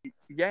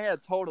 Yeah,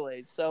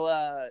 totally. So,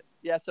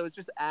 so it's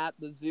just at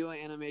the Zoo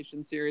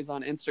Animation Series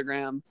on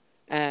Instagram.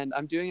 And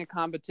I'm doing a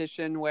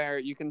competition where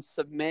you can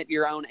submit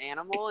your own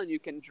animal and you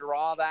can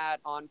draw that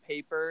on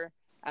paper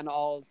and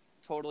I'll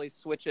totally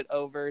switch it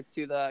over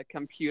to the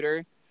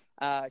computer.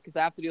 Because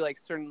I have to do like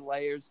certain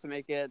layers to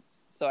make it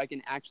so I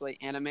can actually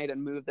animate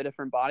and move the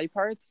different body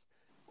parts.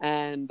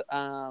 And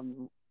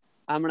I'm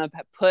going to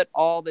put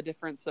all the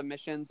different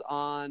submissions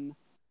on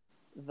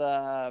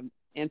the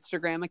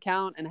Instagram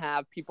account and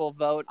have people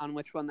vote on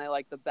which one they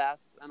like the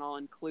best. And I'll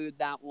include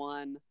that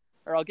one,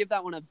 or I'll give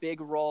that one a big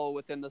role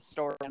within the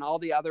story. And all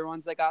the other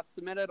ones that got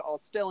submitted, I'll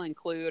still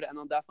include and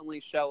they'll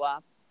definitely show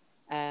up.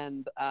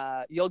 And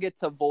you'll get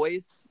to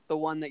voice the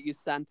one that you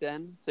sent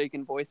in, so you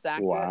can voice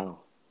act it.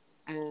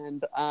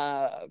 And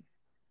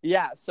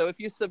so if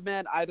you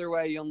submit either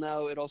way, you'll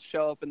know it'll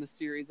show up in the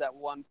series at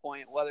one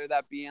point, whether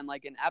that be in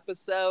like an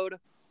episode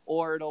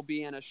or it'll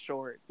be in a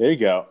short. There you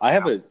go.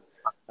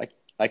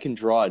 I can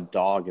draw a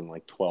dog in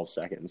like 12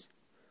 seconds.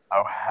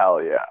 Oh,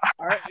 hell yeah.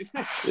 All right.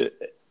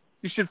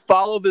 You should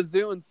follow the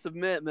Zoo and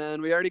submit,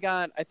 man. We already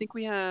got, I think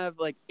we have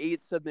like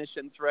 8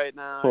 submissions right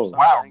now. Or something.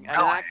 Wow, really?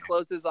 And that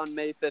closes on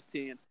May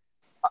 15th.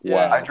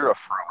 Yeah. I drew a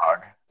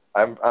frog.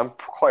 I'm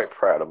quite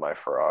proud of my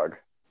frog.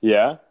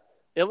 Yeah?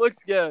 It looks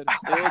good.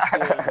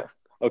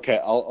 Okay,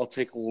 I'll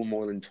take a little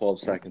more than 12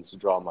 seconds to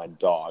draw my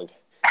dog.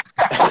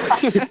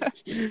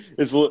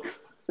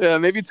 Yeah,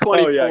 maybe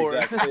 24. Oh, yeah,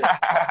 exactly.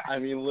 I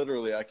mean,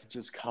 literally, I could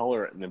just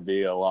color it and it'd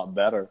be a lot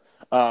better.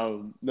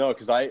 No,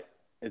 because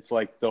it's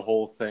like the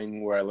whole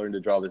thing where I learned to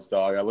draw this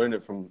dog. I learned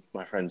it from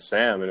my friend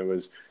Sam, and it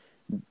was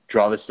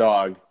draw this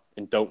dog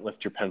and don't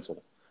lift your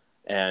pencil.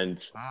 And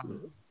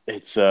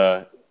it's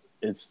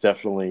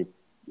definitely,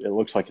 it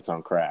looks like it's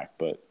on crack,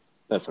 but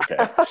that's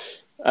okay.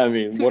 I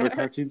mean, what are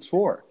cartoons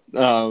for?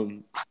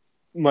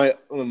 My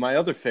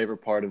other favorite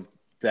part of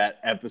that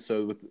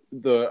episode with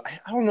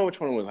I don't know which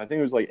one it was. I think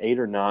it was like 8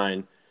 or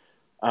 9.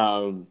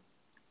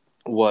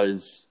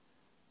 Was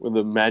where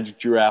the magic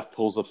giraffe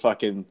pulls a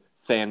fucking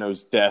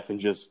Thanos death and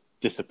just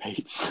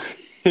dissipates.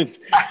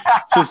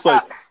 Just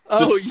like,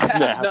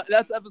 snap. No,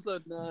 that's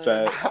episode 9.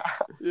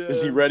 Yeah.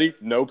 Is he ready?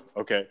 Nope.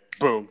 Okay.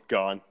 Boom.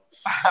 Gone.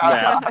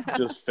 Snap.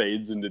 Just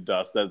fades into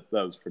dust. That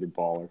was pretty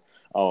baller.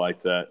 I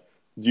like that.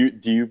 Do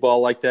you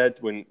ball like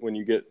that when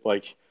you get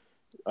like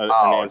an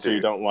answer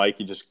you don't like?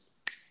 You just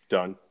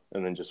done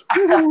and then just.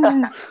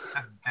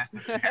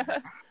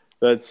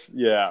 That's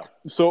yeah.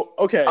 So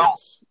okay. I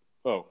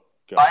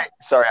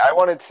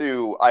wanted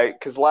to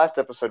because last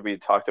episode we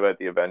talked about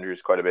the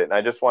Avengers quite a bit, and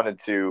I just wanted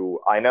to.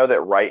 I know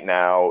that right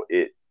now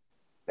it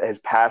has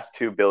passed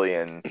 2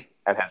 billion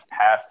and has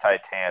passed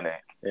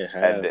Titanic,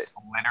 and it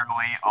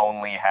literally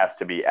only has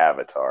to be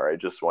Avatar. I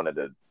just wanted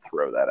to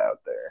throw that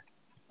out there.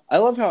 I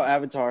love how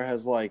Avatar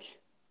has like,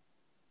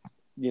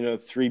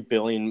 $3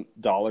 billion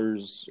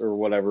or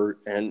whatever,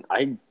 and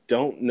I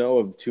don't know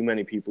of too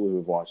many people who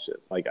have watched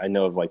it. Like I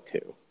know of like 2.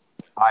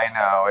 I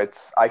know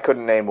I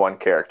couldn't name one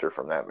character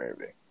from that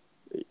movie.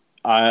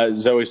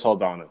 Zoe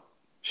Saldana.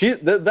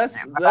 That's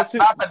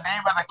not the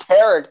name of the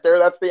character.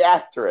 That's the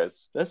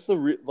actress. That's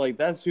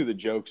that's who the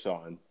joke's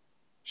on.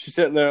 She's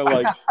sitting there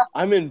like,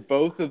 I'm in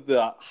both of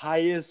the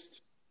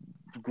highest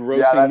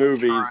grossing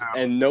movies,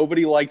 and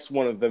nobody likes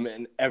one of them,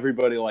 and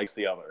everybody likes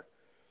the other.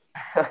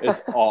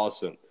 It's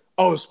awesome.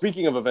 Oh,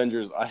 speaking of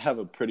Avengers, I have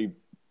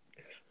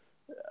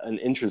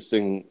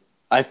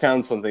I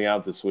found something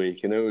out this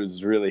week, and it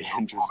was really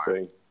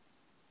interesting.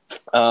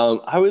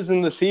 I was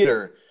in the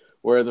theater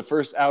where the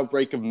first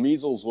outbreak of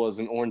measles was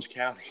in Orange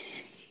County.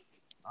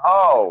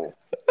 Oh,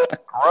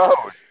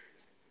 gross.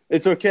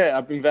 It's okay.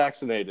 I've been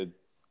vaccinated.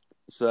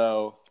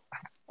 So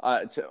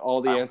to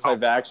all the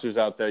anti-vaxxers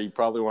out there, you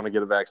probably want to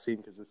get a vaccine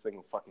because this thing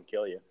will fucking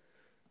kill you.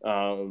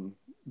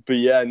 But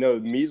yeah, no,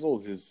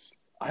 measles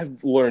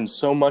I've learned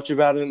so much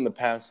about it in the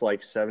past,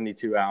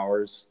 72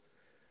 hours.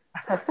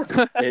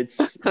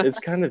 It's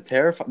kind of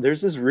terrifying.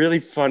 There's this really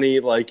funny,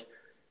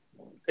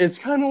 it's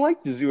kind of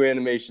like the Zoo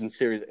animation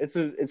series. It's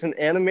an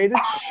animated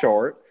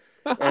short,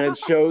 and it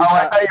shows.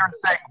 I thought you were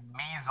saying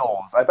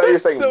measles. I thought you were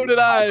saying. So did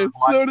I.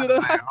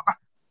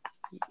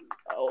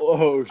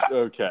 Oh,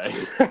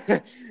 okay.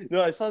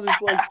 No, I saw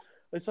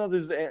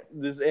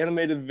this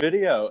animated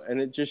video,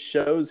 and it just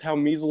shows how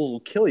measles will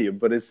kill you.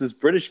 But it's this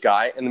British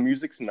guy, and the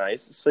music's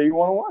nice, so you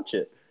want to watch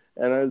it.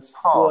 And it's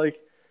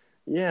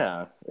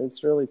yeah,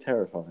 it's really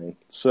terrifying.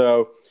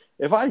 So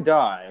if I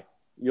die,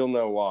 you'll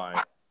know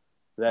why.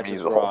 That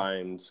just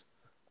rhymed.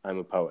 I'm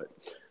a poet.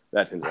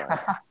 That didn't rhyme.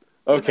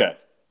 Okay.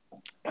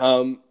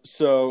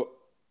 So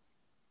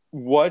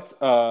what?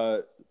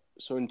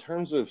 So in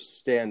terms of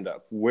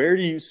stand-up, where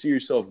do you see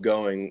yourself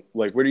going?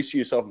 Where do you see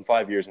yourself in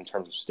 5 years in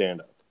terms of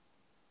stand-up?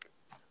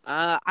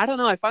 I don't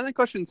know. I find that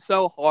question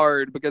so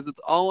hard because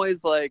it's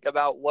always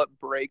about what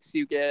breaks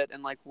you get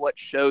and what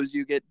shows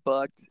you get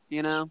booked.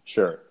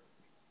 Sure.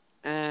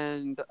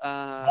 And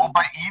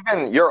but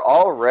even you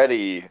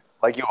already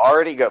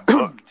got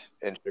booked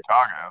in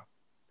Chicago.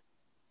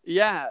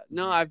 Yeah.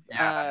 No,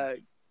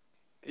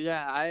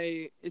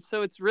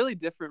 so it's really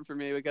different for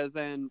me because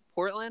in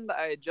Portland,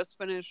 I just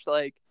finished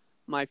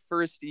my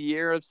first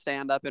year of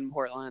stand-up in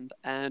Portland,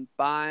 and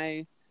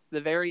by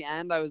the very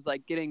end, I was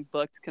getting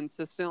booked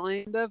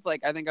consistently.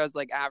 I think I was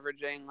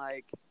averaging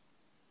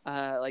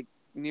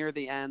near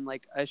the end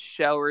a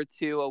show or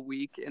 2 a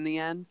week in the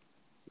end.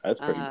 That's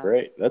pretty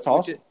great. That's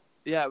awesome.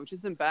 Which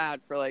isn't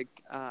bad for a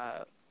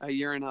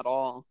year and at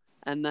all.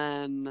 And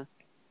then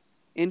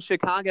in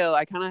Chicago,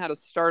 I kind of had to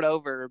start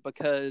over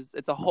because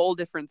it's a whole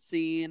different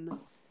scene.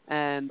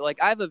 And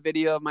I have a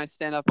video of my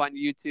stand-up on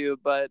YouTube,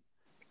 but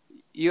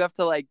you have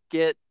to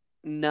get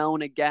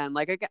known again.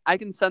 I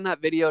can send that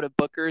video to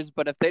bookers,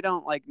 but if they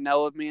don't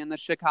know of me in the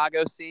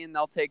Chicago scene,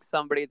 they'll take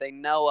somebody they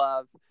know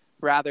of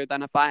rather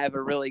than if I have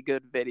a really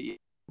good video,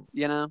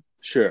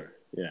 Sure.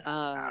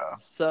 Yeah.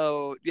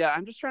 So yeah,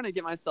 I'm just trying to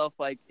get myself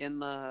in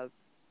the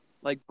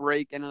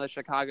break into the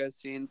Chicago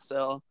scene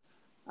still.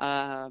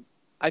 I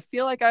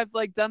feel like I've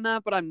done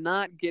that, but I'm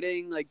not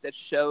getting the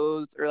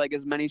shows or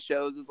as many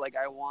shows as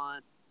I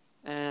want.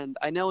 And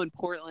I know in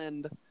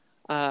Portland,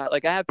 I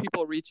have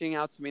people reaching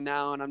out to me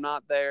now, and I'm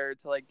not there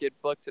to get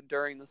booked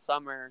during the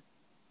summer.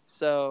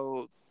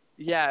 So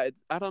yeah,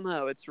 I don't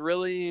know. It's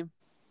really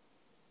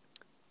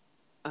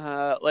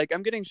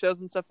I'm getting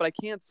shows and stuff, but I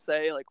can't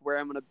say where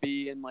I'm gonna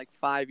be in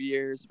 5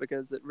 years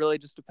because it really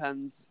just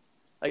depends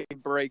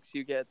breaks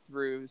you get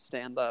through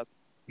stand up.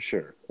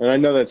 Sure. And I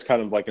know that's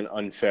kind of an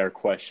unfair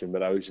question,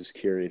 but I was just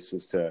curious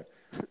as to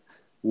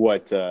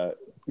what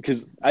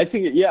because I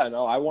think, yeah,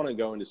 no, I want to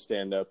go into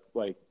stand up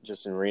like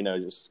just in Reno,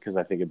 just because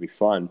I think it'd be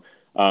fun.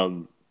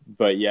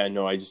 But yeah,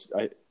 no, I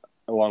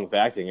along with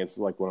acting, it's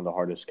like one of the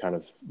hardest kind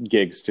of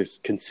gigs to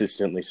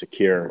consistently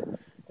secure.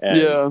 And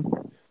Yeah.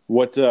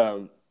 What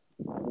do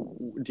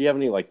you have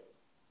any like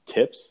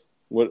tips?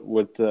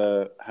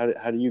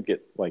 How do you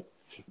get like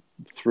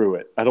through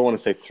it? I don't want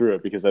to say through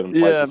it because that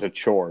implies it's a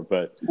chore,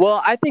 but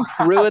well, I think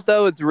through it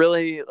though is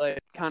really like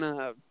kind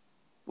of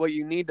what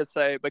you need to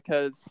say,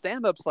 because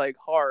stand-up's like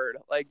hard.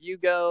 Like you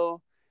go,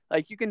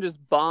 like you can just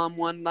bomb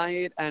one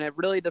night, and it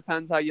really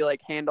depends how you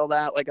like handle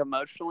that, like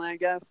emotionally, I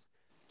guess.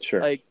 Sure.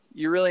 Like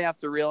you really have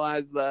to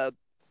realize that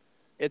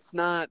it's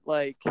not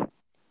like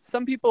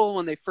some people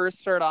when they first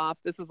start off.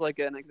 This is like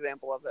an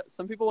example of it.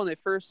 Some people when they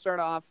first start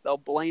off, they'll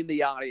blame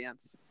the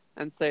audience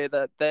and say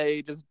that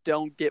they just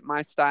don't get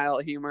my style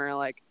of humor.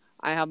 Like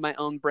I have my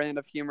own brand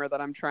of humor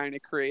that I'm trying to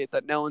create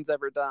that no one's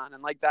ever done,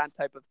 and like that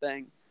type of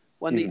thing.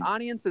 When the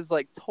audience is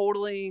like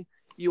totally,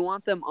 you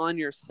want them on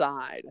your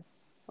side.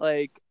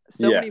 Like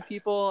so many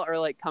people are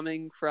like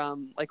coming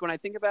from, like when I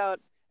think about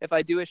if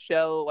I do a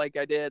show like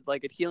I did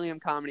like at Helium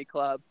Comedy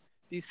Club,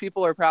 these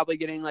people are probably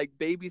getting like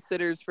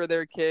babysitters for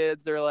their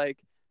kids, or like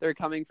they're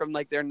coming from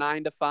like their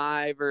 9 to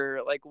 5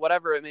 or like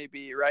whatever it may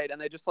be, right? And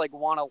they just like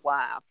want to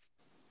laugh.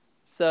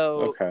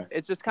 So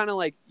it's just kind of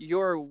like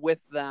you're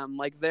with them.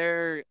 Like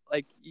they're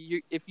like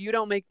if you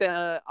don't make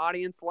the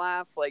audience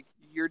laugh, like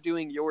you're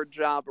doing your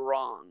job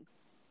wrong.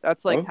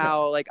 That's like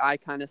how like I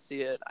kind of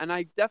see it. And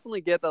I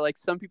definitely get that like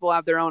some people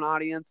have their own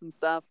audience and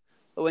stuff,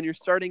 but when you're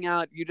starting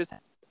out, you just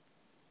have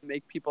to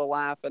make people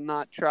laugh and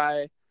not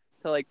try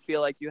to like feel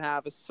like you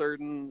have a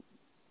certain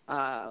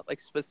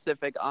like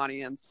specific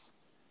audience,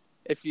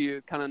 if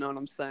you kind of know what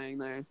I'm saying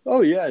there.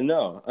 Oh yeah,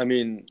 no. I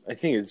mean, I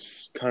think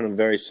it's kind of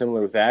very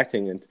similar with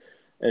acting,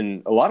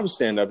 and a lot of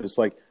stand-up is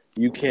like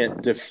you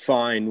can't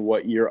define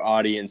what your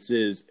audience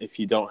is if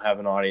you don't have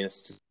an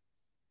audience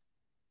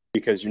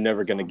because you're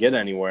never going to get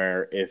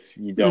anywhere if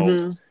you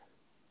don't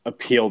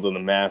appeal to the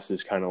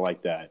masses, kind of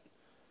like that.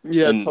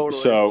 Yeah, and totally.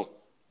 So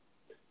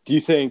do you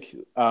think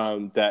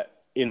that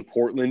in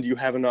Portland you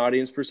have an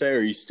audience per se, or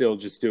are you still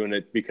just doing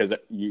it because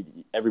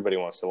everybody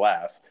wants to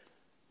laugh?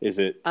 Is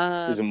it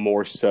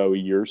more so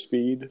your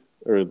speed,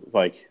 or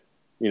like,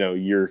 you know,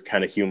 your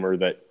kind of humor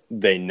that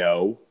they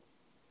know,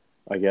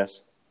 I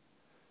guess?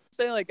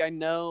 Say like I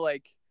know,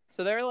 like,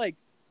 so they're like,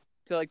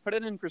 to like put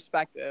it in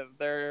perspective,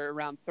 there are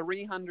around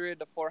 300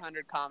 to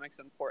 400 comics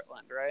in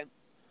Portland, right?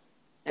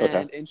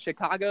 And in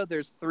Chicago,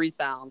 there's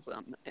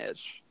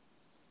 3,000-ish.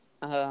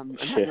 And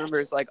that number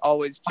is like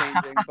always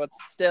changing, but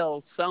still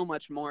so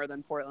much more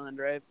than Portland,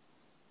 right?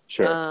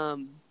 Sure.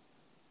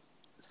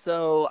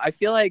 So I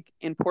feel like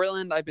in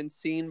Portland, I've been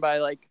seen by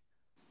like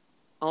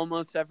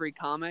almost every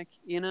comic,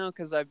 you know,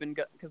 because I've been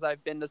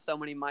to so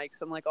many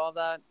mics and like all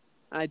that.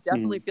 And I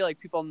definitely feel like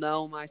people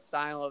know my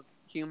style of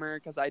humor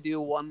because I do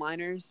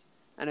one-liners,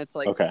 and it's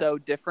like so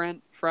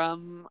different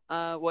from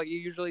what you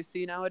usually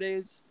see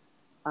nowadays.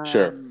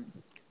 Sure.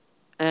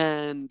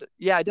 And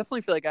yeah, I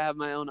definitely feel like I have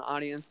my own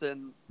audience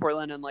in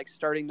Portland and like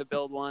starting to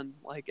build one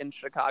like in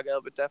Chicago,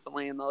 but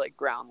definitely in the like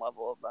ground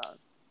level of that.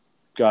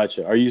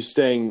 Gotcha. Are you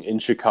staying in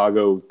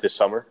Chicago this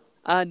summer?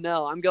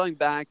 No, I'm going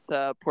back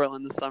to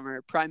Portland this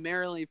summer,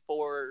 primarily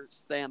for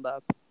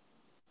stand-up.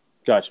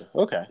 Gotcha.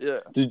 Okay.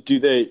 Yeah. Do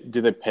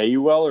they pay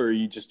you well, or are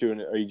you just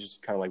doing it? Are you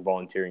just kind of like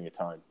volunteering your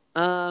time?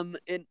 So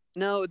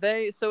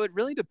it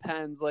really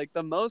depends. Like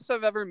the most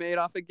I've ever made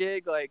off a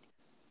gig, like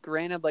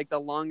granted, like the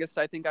longest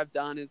I think I've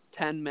done is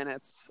 10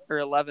 minutes or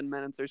 11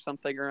 minutes or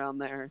something around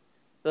there.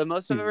 The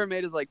most I've ever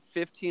made is like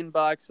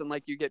 $15, and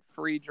like you get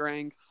free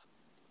drinks.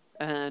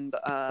 And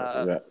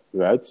that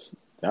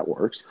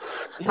works.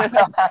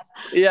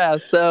 Yeah,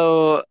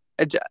 so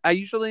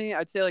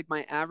I'd say like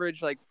my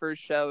average like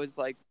first show is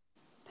like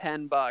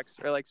 $10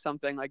 or like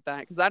something like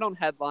that, because I don't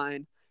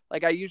headline.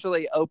 Like I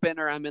usually open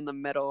or I'm in the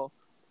middle.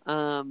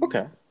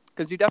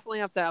 Because you definitely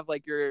have to have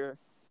like your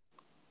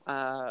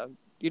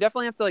you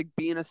definitely have to like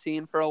be in a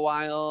scene for a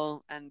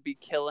while and be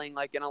killing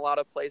like in a lot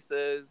of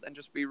places and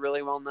just be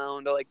really well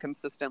known to like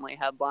consistently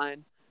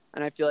headline.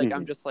 And I feel like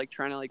I'm just like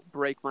trying to like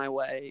break my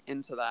way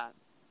into that.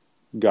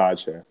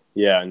 Gotcha.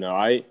 Yeah, no,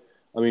 I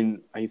mean,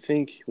 I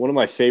think one of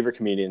my favorite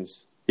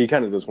comedians, he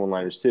kind of does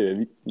one-liners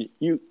too.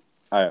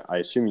 I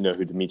assume you know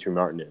who Demetri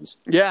Martin is.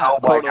 Yeah, oh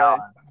totally. My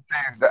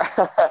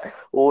God. Dude,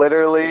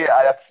 literally,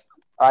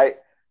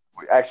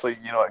 actually,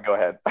 you know what? Go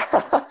ahead.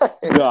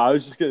 No, I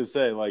was just going to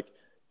say, like,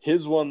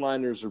 his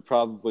one-liners are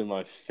probably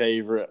my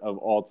favorite of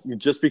all,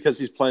 just because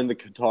he's playing the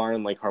guitar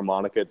and like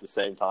harmonica at the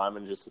same time,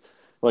 and just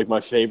like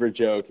my favorite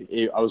joke.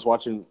 I was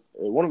watching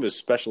one of his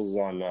specials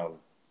on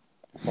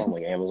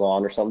like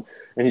Amazon or something,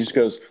 and he just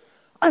goes,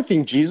 "I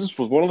think Jesus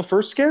was one of the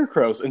first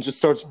scarecrows," and just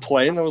starts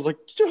playing. I was like,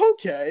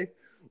 okay,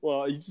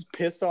 well, you just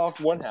pissed off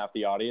one half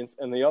the audience,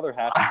 and the other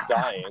half is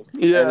dying.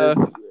 Yeah,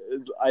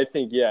 I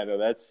think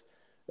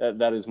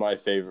that is my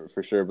favorite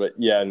for sure. But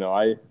yeah, no,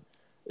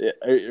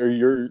 are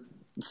your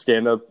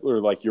stand-up or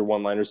like your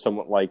one-liners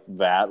somewhat like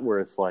that, where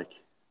it's like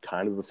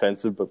kind of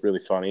offensive but really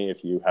funny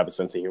if you have a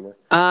sense of humor?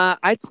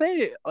 I'd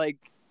say like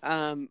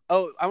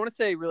Oh, I want to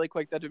say really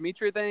quick, the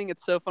Dimitri thing.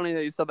 It's so funny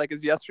that you said that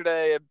because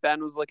yesterday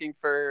Ben was looking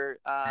for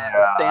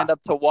a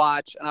stand-up to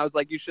watch, and I was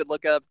like, you should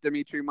look up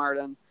Dimitri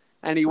Martin.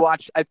 And he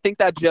watched. I think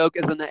that joke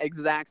is in the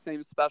exact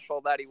same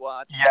special that he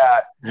watched. Yeah.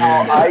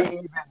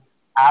 Well,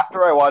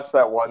 after I watched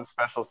that one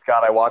special,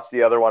 Scott, I watched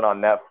the other one on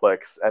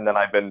Netflix, and then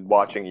I've been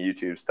watching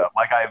YouTube stuff.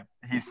 Like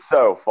he's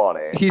so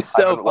funny. He's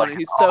so funny.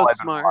 He's so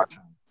smart.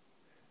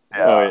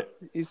 Yeah. Oh, yeah.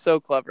 He's so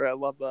clever. I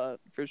love that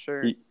for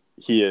sure.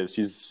 He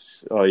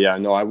is. Oh yeah.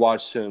 No, I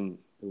watched him.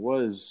 I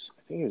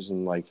think it was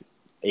in like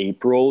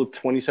April of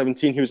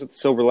 2017. He was at the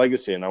Silver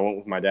Legacy, and I went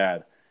with my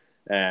dad.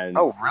 And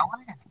oh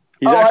really?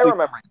 I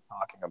remember you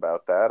talking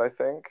about that. I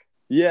think.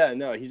 Yeah,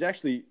 no, he's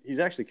actually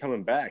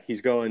coming back.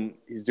 He's doing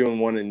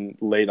one in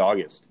late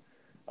August,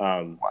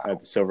 at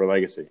the Silver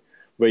Legacy.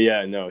 But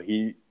yeah, no,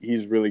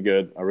 he's really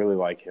good. I really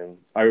like him.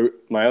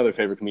 My other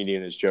favorite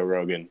comedian is Joe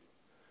Rogan.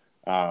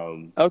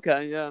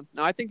 Okay, yeah,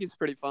 no, I think he's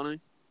pretty funny.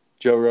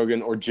 Joe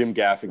Rogan or Jim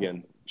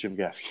Gaffigan.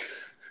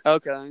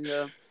 Okay,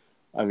 yeah.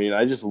 I mean,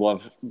 I just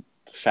love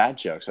fat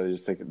jokes. I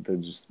just think they're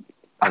just.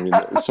 I mean,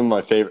 some of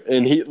my favorite,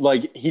 and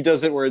he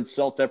does it where it's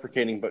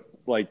self-deprecating, but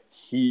like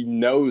he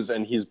knows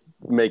and he's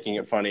making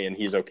it funny and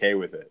he's okay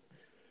with it.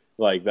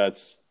 Like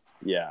that's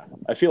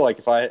I feel like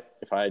if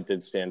I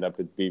did stand up,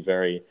 it'd be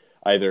very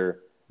either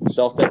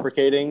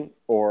self-deprecating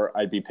or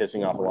I'd be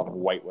pissing off a lot of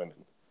white women.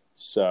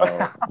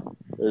 So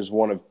there's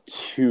one of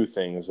two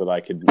things that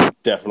I could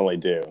definitely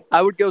do.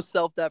 I would go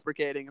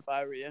self-deprecating if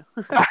I were you.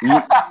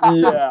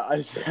 Yeah,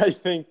 I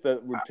think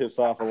that would piss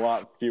off a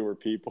lot fewer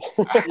people.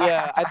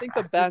 Yeah, I think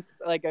the best,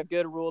 like a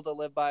good rule to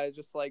live by is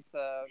just like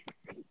to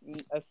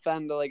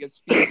offend like as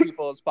few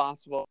people as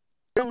possible.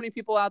 So many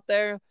people out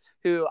there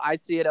who I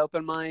see at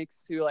open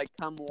mics who like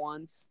come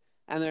once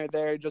and they're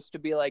there just to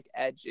be like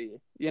edgy,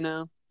 you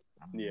know?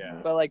 Yeah.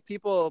 But like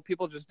people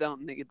just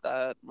don't need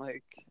that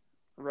like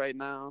right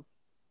now.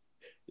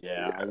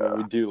 Yeah, I mean,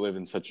 we do live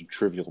in such a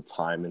trivial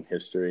time in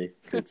history.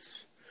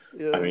 It's,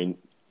 I mean,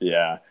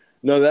 yeah.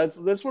 No,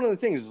 that's one of the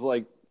things. Is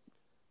like,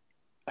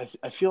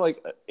 I feel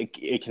like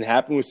it can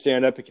happen with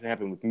stand-up. It can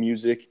happen with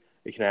music.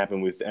 It can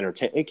happen with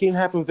entertainment. It can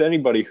happen with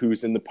anybody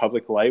who's in the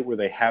public light where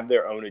they have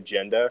their own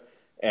agenda,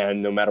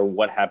 and no matter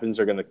what happens,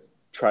 they're going to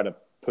try to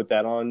put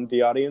that on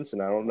the audience.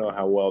 And I don't know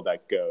how well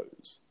that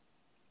goes.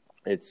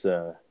 It's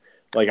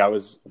like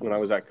when I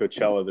was at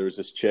Coachella, there was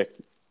this chick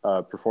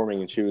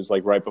performing, and she was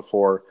like right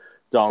before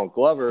Donald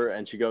Glover,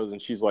 and she goes and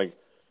she's like,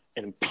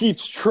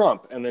 impeach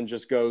Trump, and then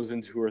just goes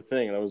into her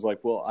thing. And I was like,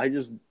 well, I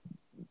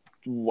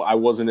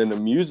wasn't in a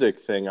music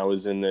thing. I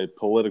was in the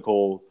middle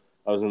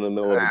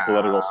of a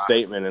political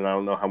statement, and I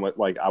don't know how much,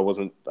 like, I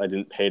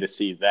didn't pay to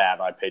see that.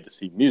 I paid to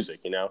see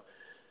music, you know?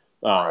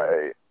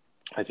 Right.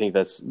 I think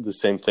that's the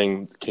same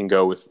thing can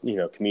go with, you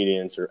know,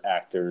 comedians or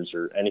actors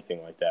or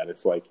anything like that.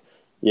 It's like,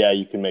 yeah,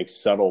 you can make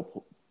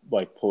subtle,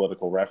 like,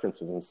 political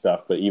references and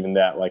stuff, but even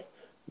that, like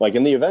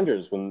in the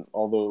Avengers, when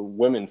all the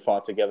women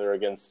fought together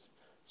against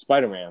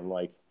Spider-Man,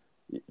 like,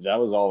 that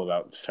was all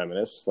about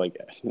feminists. Like,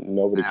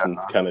 nobody can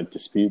kind of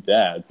dispute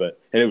that,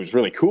 and it was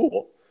really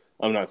cool.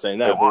 I'm not saying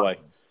that,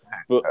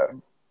 but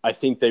I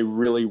think they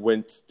really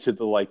went to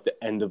the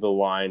end of the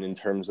line in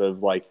terms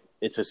of, like,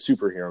 it's a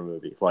superhero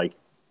movie. Like,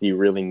 do you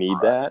really need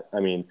that? I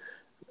mean,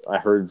 I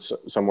heard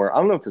somewhere, I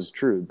don't know if this is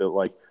true, but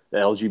like the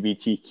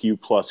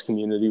LGBTQ plus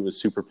community was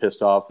super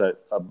pissed off that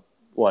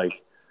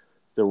like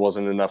there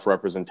wasn't enough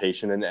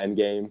representation in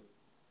Endgame.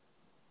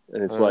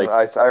 And it's like,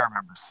 I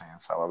remember seeing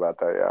something about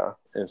that. Yeah.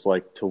 And it's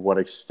like, to what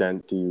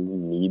extent do you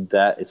need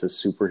that? It's a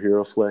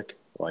superhero flick.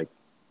 Like,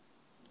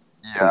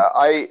 yeah,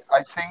 I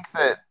think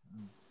that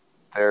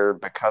there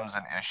becomes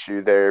an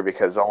issue there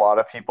because a lot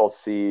of people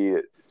see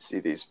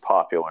these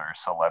popular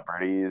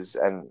celebrities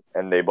and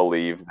they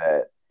believe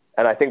that,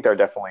 and I think there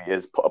definitely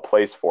is a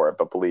place for it,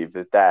 but believe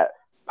that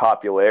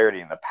popularity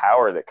and the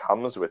power that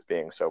comes with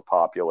being so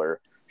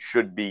popular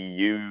should be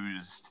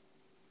used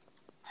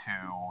to,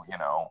 you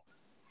know,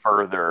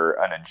 further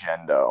an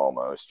agenda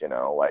almost, you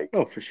know, like,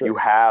 oh, for sure. You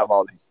have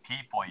all these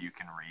people you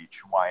can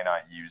reach. Why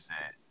not use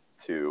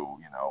it to,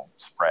 you know,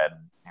 spread,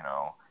 you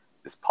know,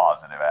 this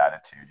positive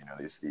attitude, you know,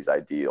 these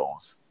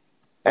ideals.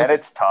 And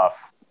it's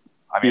tough.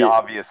 I mean,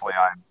 obviously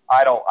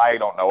I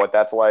don't know what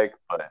that's like,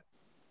 but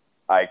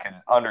I can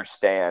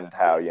understand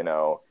how, you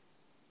know,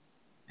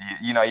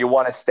 you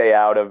want to stay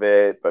out of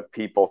it, but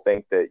people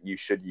think that you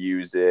should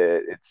use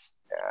it. It's,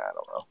 I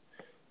don't know.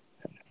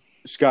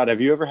 Scott,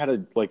 have you ever had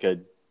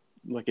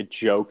a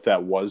joke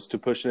that was to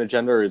push an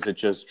agenda, or is it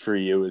just for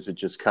you? Is it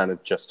just kind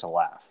of just to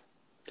laugh?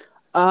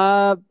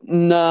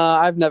 No,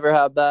 I've never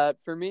had that.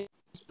 For me,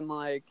 it's been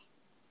like,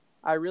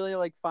 I really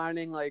like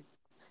finding like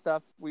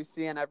stuff we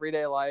see in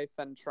everyday life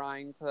and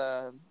trying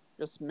to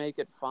just make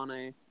it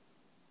funny.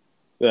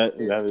 That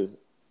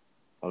is,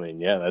 I mean,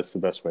 yeah, that's the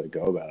best way to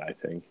go about it, I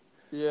think.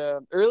 Yeah.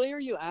 Earlier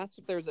you asked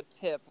if there's a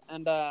tip,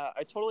 and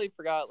I totally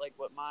forgot like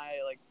what my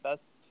like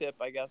best tip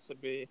I guess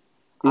would be.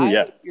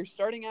 You're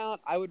starting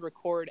out, I would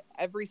record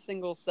every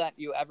single set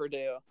you ever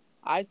do.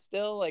 I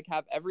still like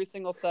have every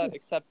single set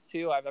except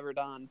 2 I've ever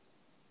done.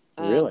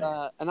 And, really?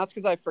 And that's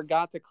because I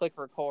forgot to click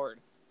record.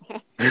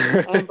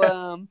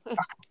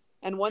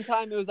 And one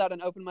time it was at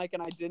an open mic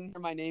and I didn't hear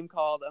my name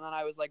called, and then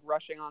I was like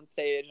rushing on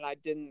stage and I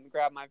didn't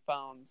grab my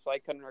phone, so I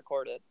couldn't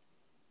record it.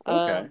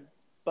 Okay.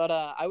 But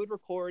I would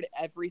record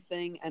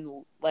everything,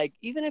 and like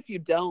even if you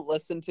don't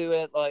listen to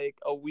it like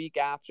a week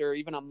after,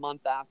 even a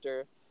month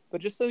after,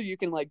 but just so you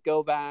can like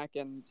go back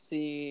and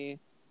see.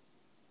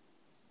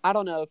 I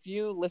don't know, if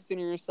you listen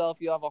to yourself,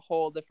 you have a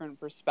whole different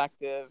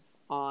perspective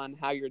on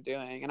how you're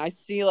doing. And I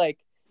see like,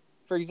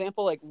 for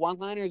example, like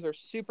one-liners are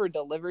super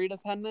delivery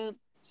dependent.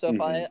 So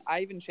if I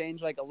even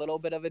change like a little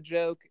bit of a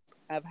joke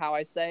of how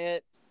I say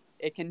it,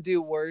 it can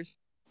do worse.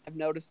 I've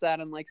noticed that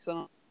in like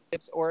some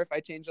tips, or if I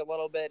change a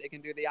little bit, it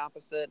can do the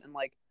opposite and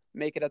like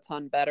make it a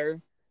ton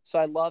better. So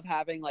I love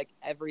having like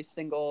every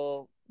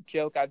single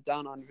joke I've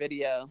done on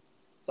video,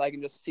 so I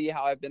can just see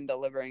how I've been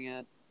delivering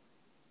it.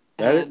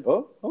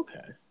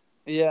 Okay.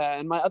 Yeah,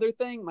 and my other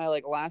thing, my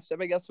like last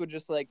tip, I guess, would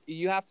just like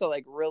you have to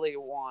like really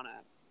want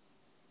it.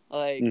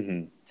 Like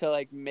to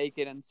like make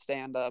it in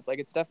stand up. Like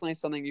it's definitely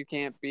something you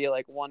can't be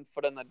like 1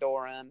 foot in the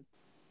door in,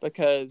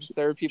 because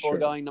there are people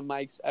going to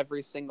mics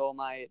every single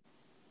night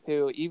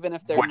who, even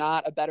if they're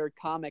not a better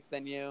comic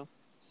than you,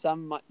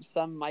 some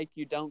mic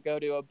you don't go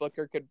to, a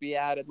booker could be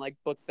at and like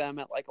book them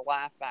at like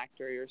Laugh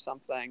Factory or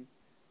something.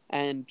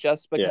 And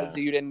just because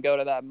you didn't go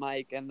to that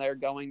mic and they're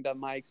going to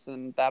mics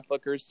and that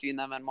booker's seen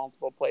them in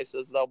multiple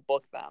places, they'll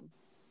book them.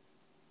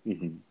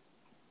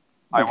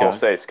 I will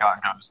say Scott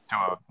goes to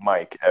a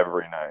mic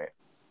every night.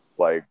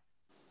 Like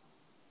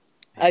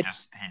he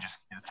just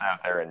gets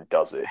out there and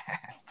does it.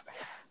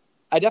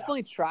 I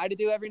definitely try to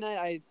do every night.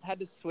 I had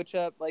to switch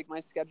up like my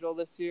schedule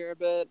this year a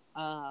bit.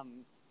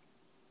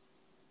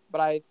 But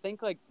I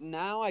think like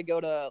now I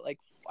go to like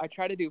I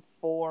try to do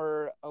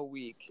 4 a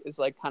week is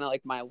like kind of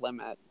like my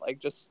limit. Like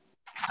just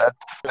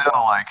that's still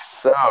like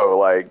so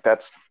like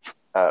that's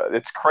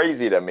it's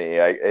crazy to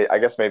me. I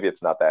guess maybe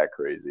it's not that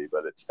crazy,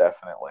 but it's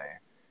definitely.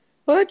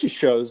 Well, that just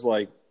shows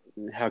like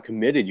how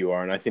committed you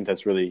are, and I think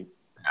that's really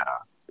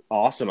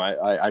awesome.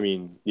 I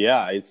mean,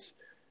 it's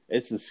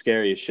the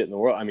scariest shit in the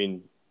world. I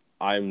mean,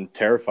 I'm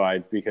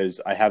terrified because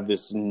I have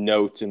this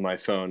note in my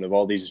phone of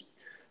all these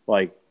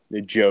like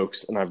the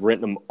jokes, and I've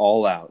written them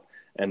all out,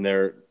 and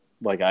they're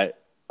like I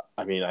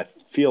mean, I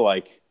feel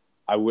like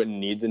I wouldn't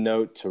need the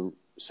note to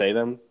say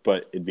them,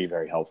 but it'd be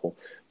very helpful.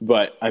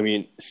 But I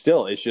mean,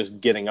 still, it's just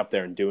getting up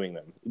there and doing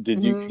them.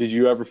 Did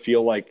you ever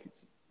feel like,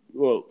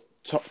 well?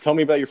 Tell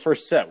me about your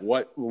first set.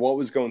 What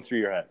was going through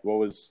your head? What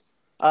was?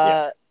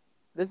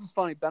 This is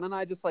funny. Ben and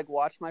I just like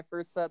watched my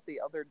first set the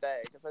other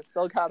day because I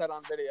still got it on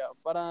video.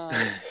 But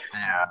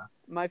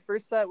my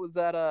first set was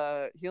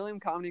at Helium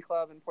Comedy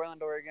Club in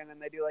Portland, Oregon,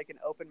 and they do like an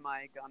open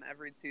mic on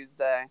every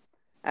Tuesday.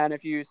 And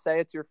if you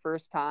say it's your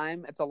first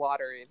time, it's a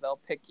lottery.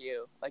 They'll pick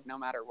you like no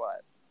matter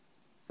what.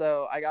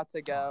 So I got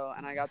to go,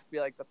 and I got to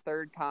be like the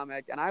third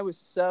comic, and I was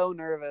so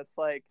nervous.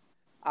 Like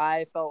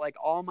I felt like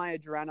all my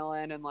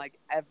adrenaline and like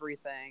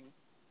everything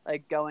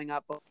like going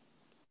up.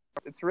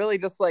 It's really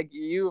just like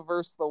you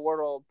versus the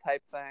world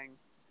type thing,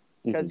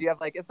 because you have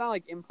like, it's not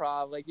like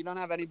improv, like you don't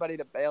have anybody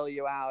to bail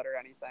you out or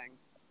anything.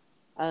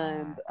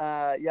 And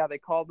they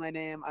called my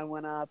name. I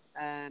went up,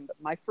 and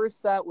my first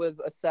set was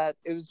a set.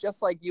 It was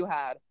just like you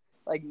had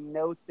like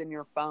notes in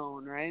your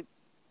phone, right?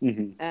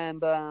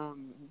 And I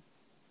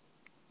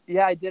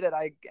did it.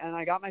 I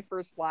got my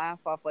first laugh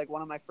off like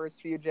one of my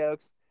first few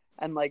jokes.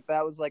 And, like,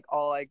 that was, like,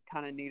 all I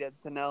kind of needed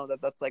to know that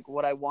that's, like,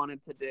 what I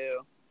wanted to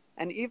do.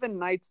 And even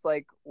nights,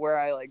 like, where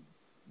I, like,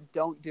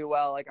 don't do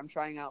well, like, I'm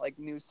trying out, like,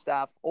 new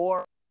stuff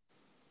or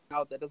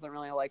out that doesn't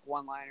really like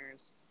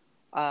one-liners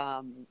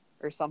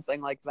or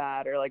something like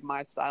that, or, like,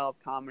 my style of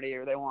comedy,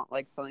 or they want,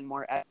 like, something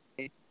more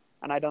edgy,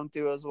 and I don't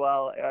do as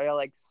well. I,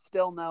 like,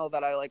 still know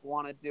that I, like,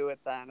 want to do it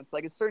then. It's,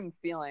 like, a certain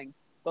feeling.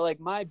 But, like,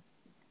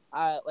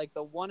 like,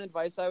 the one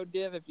advice I would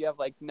give if you have,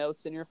 like,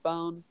 notes in your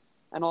phone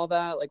and all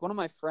that, like one of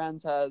my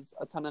friends has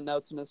a ton of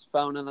notes in his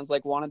phone and has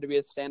like wanted to be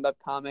a stand-up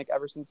comic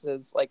ever since he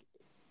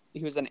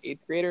was an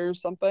 8th grader or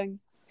something.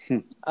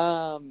 He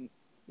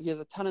has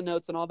a ton of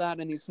notes and all that,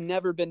 and he's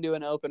never been to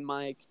an open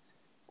mic.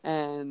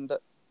 And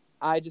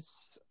I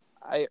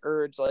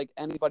urge like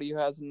anybody who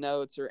has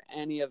notes or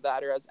any of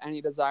that or has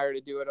any desire to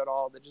do it at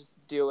all to just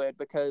do it,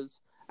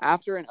 because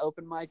after an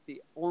open mic,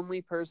 the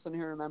only person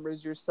who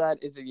remembers your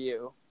set is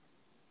you.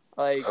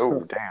 Like,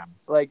 oh damn!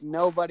 Like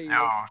nobody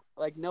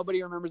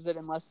remembers it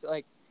unless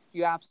like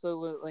you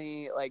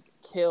absolutely like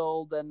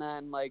killed, and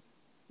then like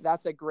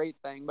that's a great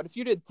thing. But if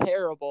you did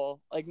terrible,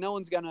 like no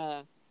one's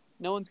gonna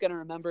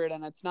remember it,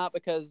 and it's not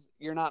because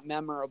you're not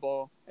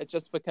memorable. It's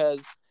just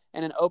because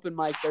in an open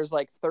mic there's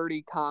like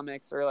 30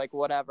 comics or like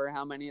whatever,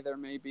 how many there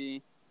may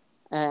be,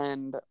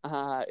 and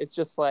it's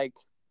just like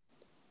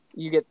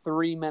you get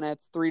 3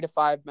 to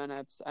 5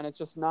 minutes, and it's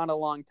just not a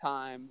long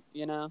time,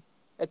 you know.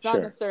 It's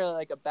not necessarily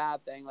like a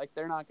bad thing. Like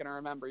they're not going to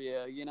remember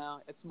you, you know.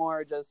 It's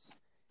more just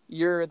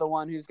you're the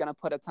one who's going to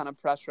put a ton of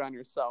pressure on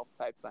yourself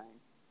type thing.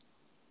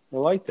 I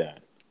like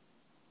that.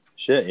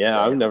 Shit,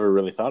 yeah, I've never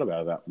really thought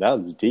about that. That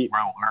was deep. We're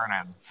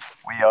learning.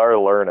 We are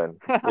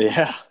learning.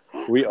 Yeah,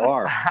 we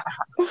are.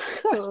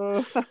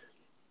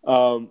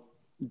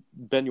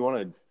 Ben, you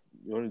want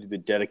to do the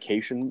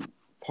dedication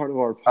part of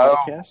our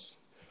podcast?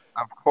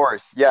 Of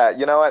course. Yeah,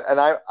 you know what? And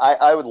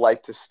I would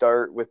like to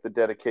start with the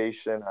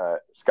dedication.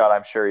 Scott,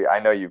 I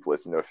know you've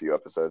listened to a few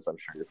episodes. I'm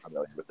sure you're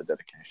familiar with the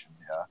dedication.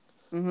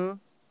 Yeah. Mm-hmm.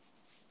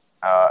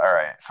 All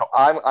right. So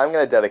I'm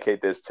going to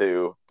dedicate this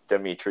to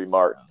Demetri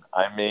Martin.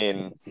 I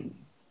mean,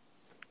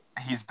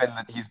 he's been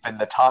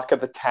the talk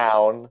of the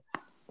town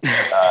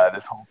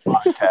this whole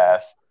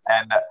podcast,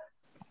 and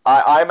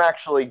I'm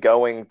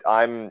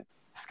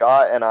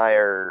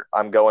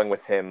going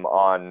with him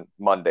on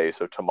Monday,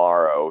 so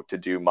tomorrow, to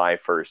do my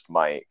first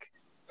mic.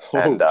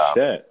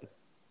 Shit.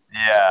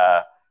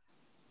 Yeah.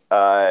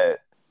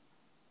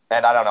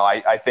 And I don't know.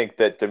 I think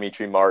that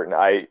Demetri Martin,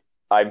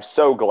 I'm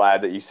so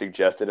glad that you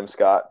suggested him,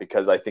 Scott,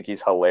 because I think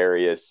he's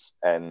hilarious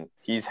and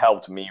he's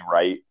helped me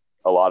write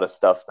a lot of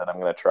stuff that I'm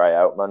going to try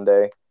out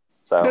Monday.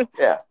 So,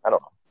 yeah, I don't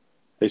know.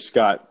 Hey,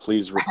 Scott,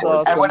 please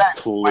record this,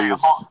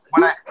 please.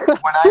 When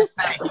I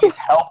say he's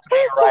helped me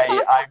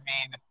write,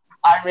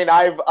 I mean,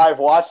 I've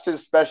watched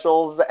his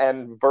specials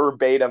and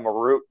verbatim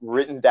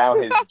written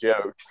down his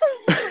jokes.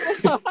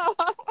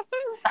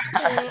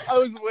 I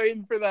was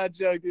waiting for that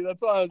joke, dude.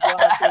 That's why I was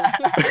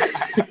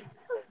laughing.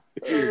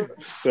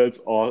 That's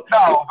awesome.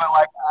 No, but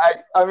like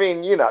I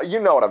mean, you know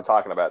what I'm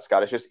talking about,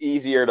 Scott. It's just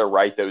easier to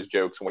write those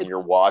jokes when you're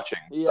watching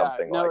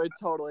something. No, like it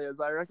totally is.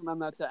 I recommend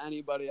that to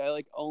anybody. I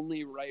like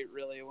only write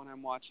really when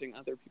I'm watching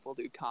other people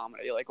do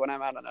comedy, like when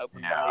I'm at an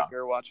open mic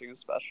or watching a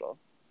special.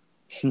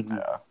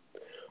 Yeah.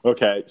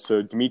 Okay,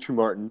 so Demetri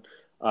Martin,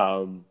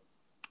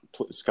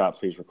 Scott,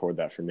 please record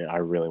that for me. I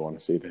really want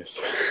to see this.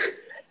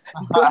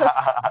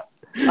 I'll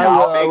make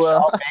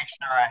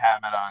sure I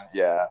have it on.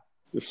 Yeah.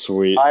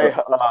 Sweet. I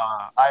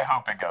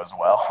hope it goes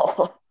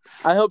well.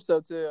 I hope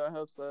so too. I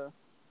hope so.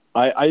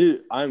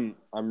 I'm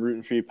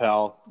rooting for you,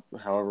 pal.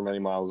 However many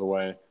miles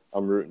away,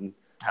 I'm rooting.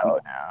 Hell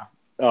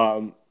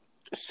yeah.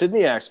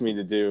 Sydney asked me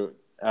to do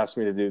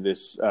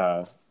this.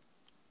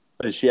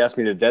 She asked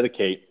me to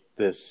dedicate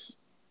this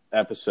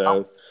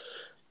episode.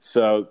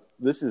 So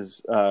this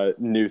is a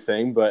new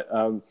thing, but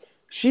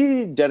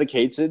she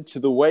dedicates it to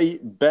the way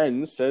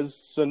Ben says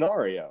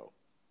scenario,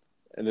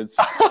 and it's.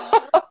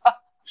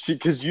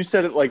 Because you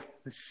said it like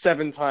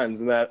 7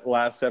 times in that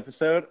last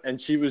episode, and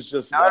she was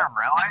just really?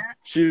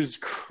 She was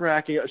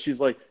cracking up.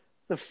 She's like,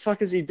 "The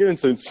fuck is he doing?"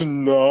 So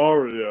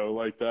scenario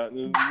like that,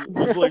 and I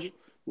was like,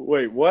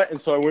 "Wait, what?" And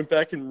so I went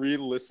back and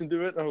re-listened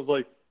to it, and I was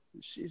like,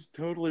 "She's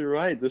totally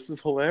right. This is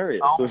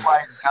hilarious." Oh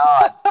my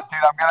god,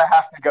 dude! I'm gonna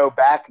have to go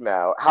back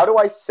now. How do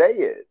I say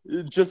it?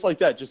 Just like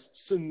that, just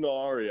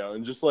scenario,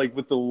 and just like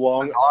with the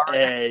long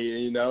A,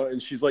 you know.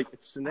 And she's like,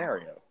 "It's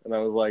scenario," and I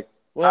was like.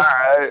 Well,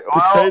 all right.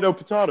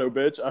 Potato,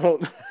 bitch.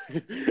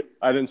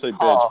 I didn't say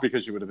bitch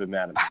because you would have been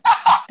mad at me.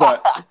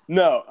 But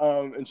no,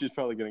 and she's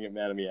probably going to get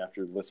mad at me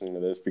after listening to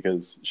this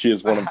because she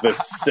is one of the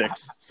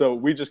 6. So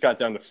we just got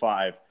down to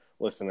 5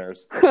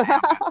 listeners.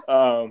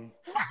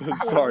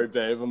 Sorry,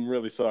 babe. I'm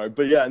really sorry.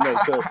 But yeah, no.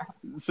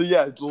 So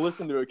yeah,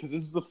 listen to it because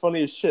this is the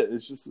funniest shit.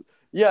 It's just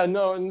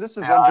in this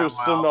Avengers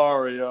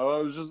scenario,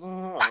 I was just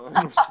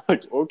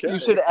like, okay. You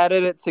should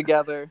edit it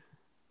together.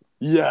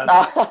 Yes.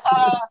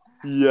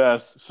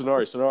 Yes,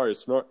 scenario. Just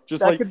that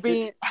like could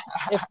be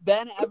if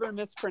Ben ever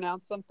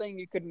mispronounced something,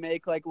 you could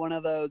make like one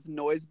of those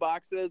noise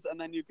boxes, and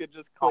then you could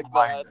just click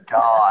that.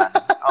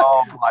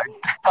 Oh my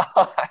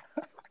god!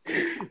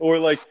 Or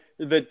like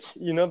that,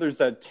 there's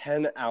that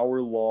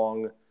 10-hour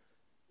long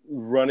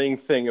running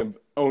thing of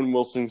Owen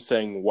Wilson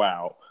saying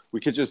 "Wow."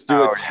 We could just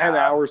do a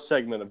 10-hour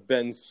segment of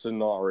Ben's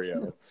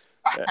scenario.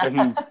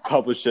 And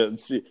publish it and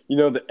see.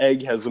 The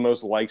egg has the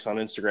most likes on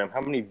Instagram.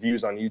 How many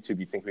views on YouTube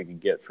do you think we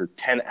could get for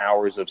 10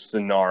 hours of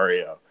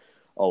scenario?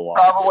 A lot.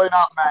 Probably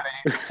not many.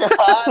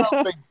 I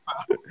don't think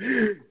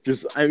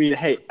so.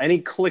 Hey, any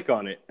click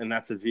on it and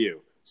that's a view.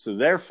 So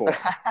therefore,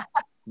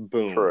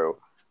 boom. True.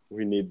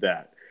 We need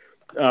that.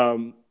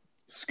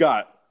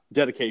 Scott,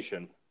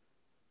 dedication.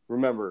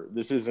 Remember,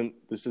 this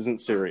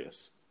isn't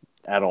serious.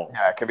 At all.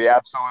 Yeah, it can be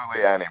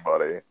absolutely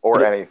anybody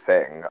or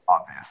anything,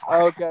 obviously.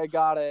 Okay,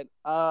 got it.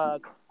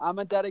 I'm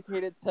gonna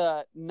dedicate it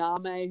to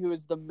Name, who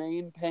is the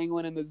main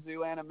penguin in the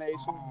Zoo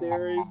animation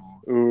series.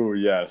 Ooh,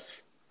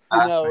 yes.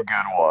 That's a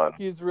good one.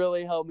 He's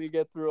really helped me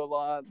get through a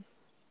lot.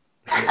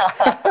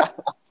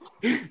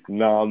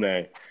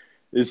 Name.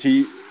 Is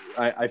he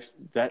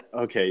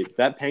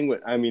that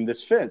penguin,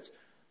 this fits.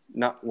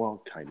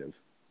 Kind of.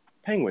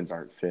 Penguins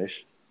aren't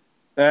fish.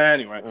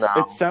 Anyway,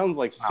 It sounds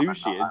like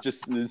sushi.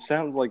 It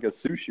sounds like a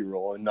sushi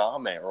roll, a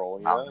name roll.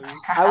 You know?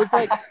 I was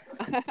like,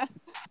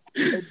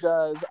 it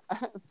does.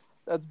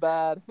 That's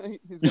bad.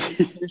 He's gonna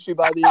eat sushi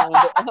by the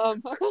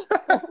end.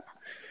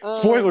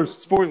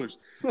 Spoilers.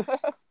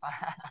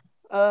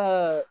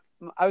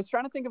 I was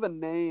trying to think of a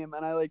name,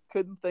 and I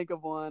couldn't think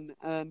of one.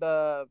 And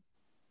I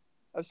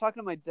was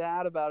talking to my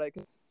dad about it.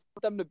 'Cause I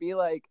want them to be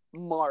like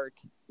Mark.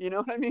 You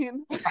know what I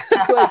mean?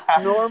 Like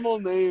normal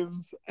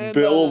names. And,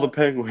 Bill the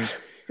penguin.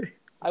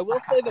 I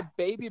will say the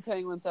baby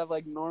penguins have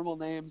normal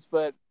names,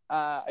 but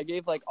I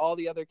gave all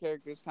the other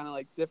characters kind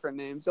of different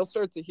names. You'll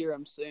start to hear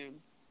them soon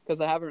because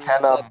I haven't really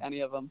said any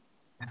of them.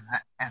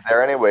 Is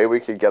there any way we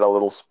could get a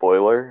little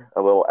spoiler,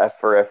 a little F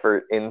for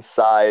effort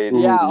inside?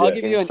 Yeah, I'll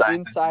give you an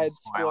inside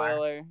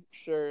spoiler.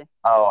 Sure.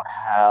 Oh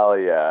hell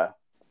yeah!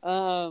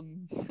 All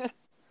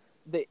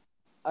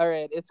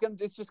right, it's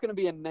just gonna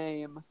be a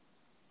name.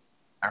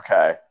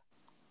 Okay.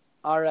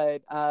 All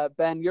right,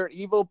 Ben, your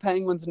evil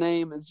penguin's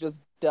name is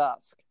just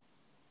Dusk.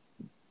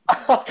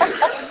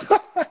 Dusk.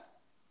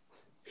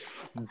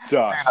 Dude,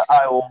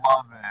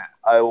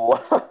 I love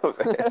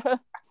it.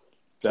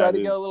 Try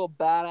to go a little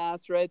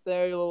badass right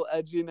there, a little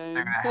edgy name.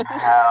 Dude,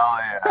 hell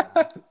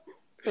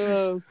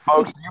yeah.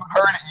 Folks, you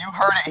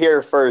heard it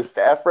here first.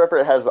 F for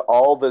effort has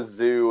all the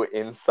zoo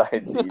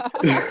inside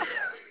details.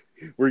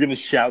 We're gonna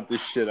shout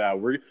this shit out.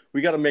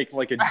 We gotta make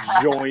like a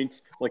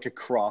joint, like a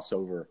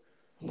crossover.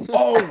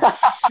 Oh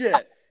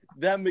shit!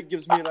 That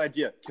gives me an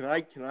idea. Can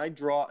I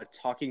draw a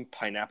talking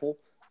pineapple?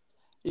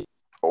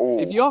 Oh.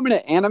 If you want me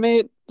to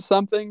animate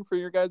something for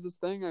your guys'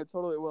 thing, I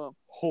totally will.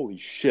 Holy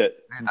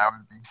shit! Dude, that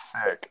would be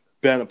sick.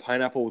 Ben, a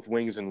pineapple with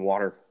wings and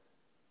water.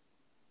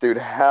 Dude,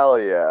 hell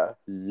yeah.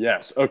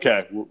 Yes.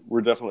 Okay.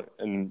 We're definitely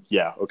and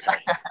yeah. Okay.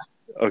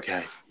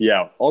 Okay.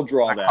 Yeah. I'll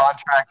draw that. The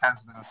contract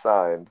has been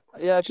signed.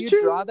 Yeah, if you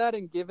draw that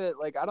and give it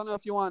I don't know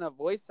if you want to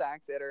voice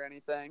act it or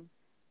anything.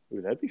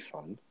 Ooh, that'd be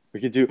fun. We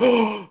could do.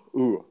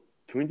 Ooh,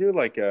 can we do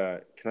like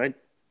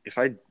if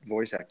I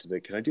voice acted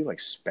it, can I do like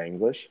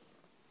Spanglish?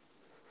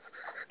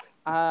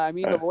 I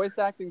mean, the voice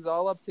acting's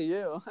all up to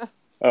you.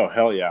 Oh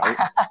hell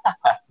yeah!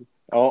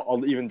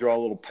 I'll even draw a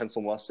little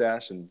pencil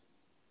mustache, and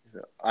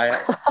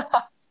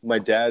my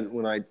dad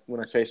when I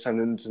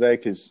FaceTimed him today,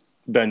 because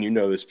Ben, you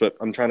know this, but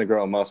I'm trying to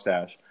grow a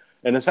mustache,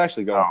 and it's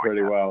actually going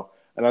pretty well,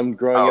 and I'm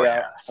growing it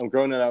out. Yes. I'm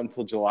growing it out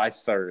until July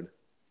 3rd.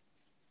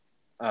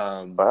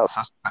 Wow,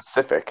 so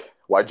specific.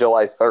 Why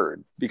July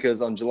 3rd?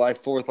 Because on July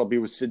 4th I'll be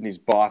with Sydney's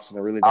boss, and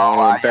I really don't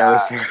want to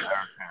embarrass her.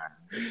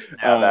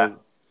 Yeah,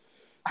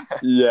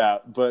 yeah,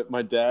 but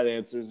my dad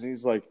answers, and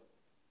he's like,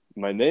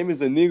 "My name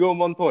is Inigo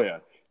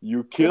Montoya.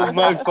 You killed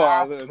my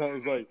father." And I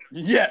was like,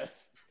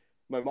 "Yes."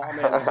 My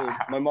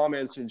mom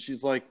answered, and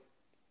she's like,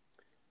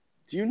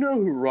 "Do you know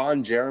who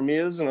Ron Jeremy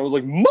is?" And I was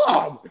like,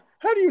 "Mom,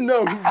 how do you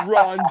know who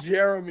Ron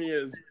Jeremy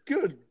is?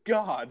 Good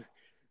God."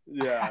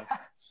 Yeah.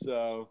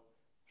 So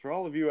for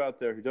all of you out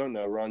there who don't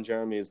know, Ron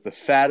Jeremy is the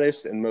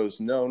fattest and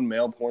most known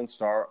male porn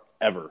star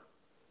ever.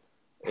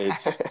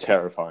 It's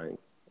terrifying.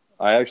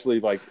 I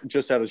actually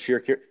just out of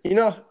sheer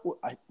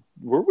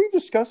were we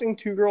discussing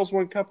Two Girls,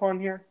 One Cup on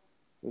here?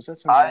 Was that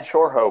something? I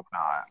sure hope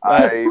not.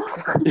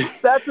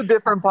 That's a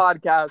different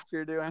podcast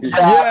you're doing.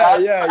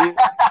 Yeah.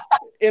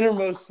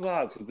 Innermost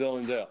Thoughts with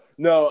Dylan Dale.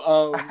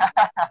 No,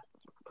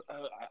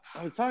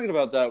 I was talking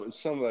about that with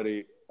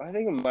somebody. I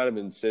think it might have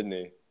been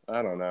Sydney.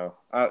 I don't know.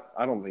 I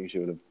don't think she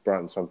would have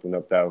brought something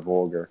up that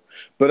vulgar.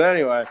 But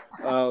anyway,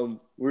 I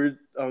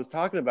was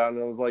talking about it,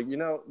 and I was like,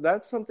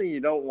 that's something you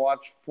don't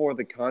watch for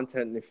the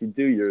content, and if you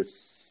do, you're a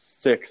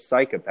sick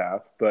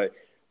psychopath. But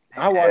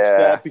I watched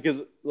that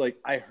because,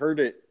 I heard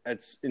it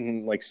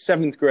in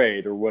 7th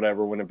grade or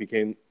whatever when it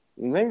became.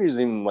 Maybe it was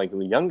even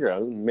younger,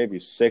 maybe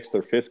 6th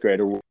or 5th grade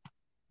or.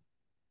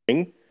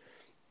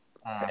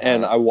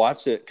 And I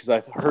watched it because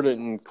I heard it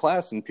in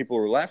class and people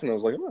were laughing. I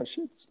was like, "Oh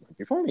shit, this might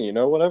be funny,"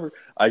 whatever.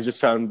 I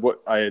just found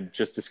what I had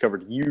just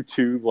discovered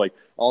YouTube,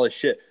 all this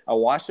shit. I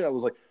watched it. I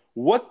was like,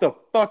 "What the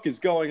fuck is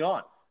going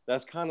on?"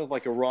 That's kind of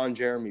like a Ron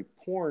Jeremy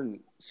porn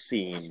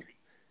scene.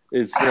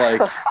 It's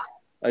like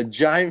a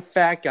giant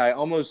fat guy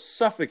almost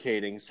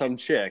suffocating some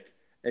chick,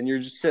 and you're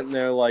just sitting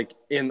there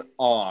in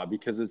awe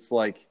because it's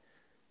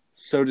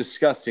so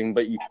disgusting.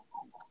 But you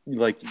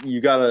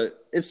gotta.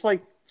 It's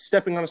like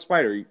stepping on a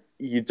spider.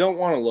 You don't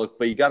want to look,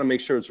 but you got to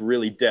make sure it's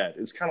really dead.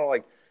 It's kind of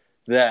like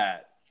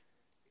that.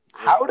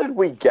 How did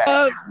we get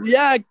here?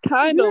 Yeah,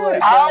 kind of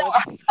like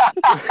that.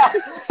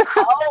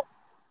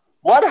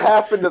 What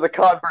happened to the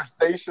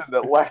conversation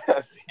that led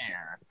us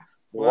here?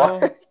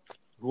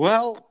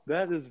 Well,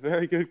 that is a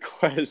very good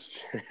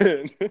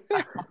question.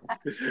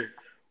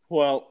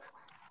 Well,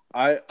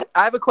 I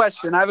have a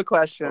question.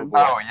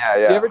 Oh, yeah.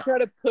 Do you ever try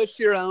to push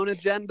your own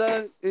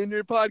agenda in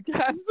your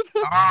podcast?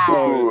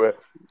 Oh,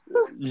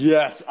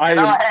 yes, hey,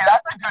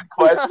 that's a good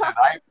question.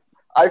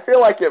 I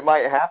feel like it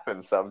might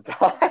happen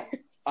sometimes.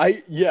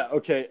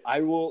 Okay.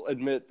 I will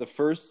admit the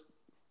first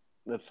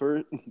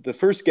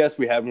guest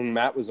we had when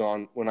Matt was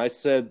on, when I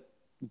said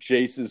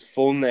Jace's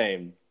full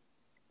name,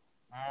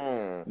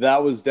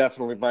 that was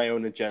definitely my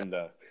own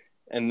agenda.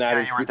 And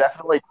that you were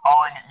definitely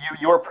calling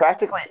you were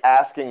practically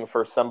asking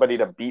for somebody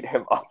to beat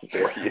him up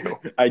for you.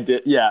 I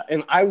did, yeah,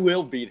 and I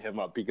will beat him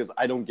up because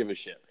I don't give a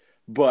shit.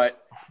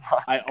 But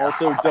I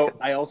also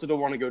don't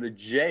want to go to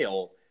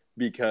jail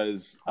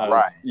because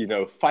of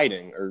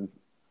fighting or.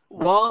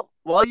 Well,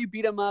 while you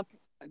beat him up,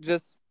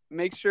 just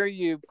make sure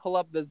you pull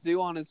up the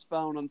zoo on his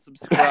phone and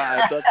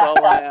subscribe. That's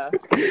all I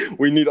ask.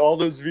 We need all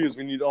those views.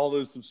 We need all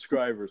those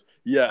subscribers.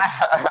 Yes.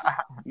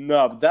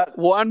 No, that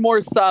one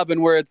more sub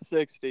and we're at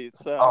 60.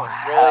 So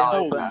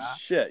holy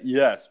shit!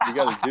 Yes, we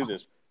got to do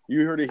this.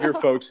 You heard it here,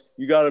 folks.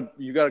 You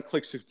gotta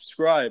click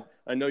subscribe.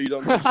 I know you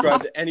don't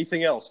subscribe to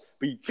anything else,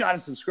 but you gotta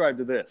subscribe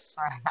to this.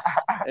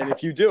 And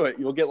if you do it,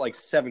 you'll get like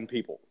 7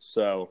 people.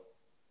 So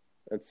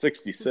that's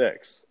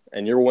 66,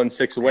 and you're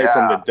 1-6 away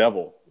from the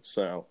devil.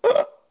 So.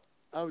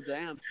 Oh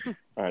damn!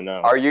 I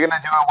know. Are you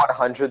gonna do a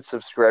 100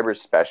 subscriber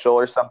special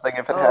or something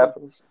if it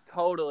happens?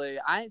 Totally.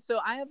 I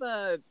have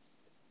a.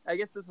 I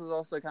guess this is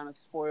also kind of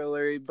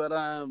spoilery, but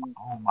Oh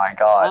my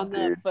god, on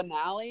dude! The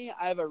finale,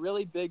 I have a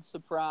really big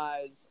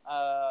surprise,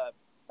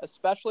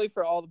 especially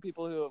for all the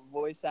people who have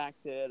voice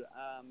acted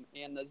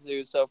in the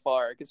zoo so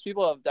far, because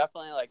people have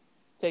definitely like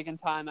taken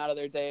time out of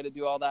their day to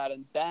do all that,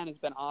 and Ben has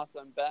been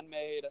awesome. Ben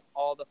made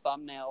all the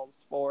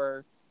thumbnails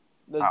for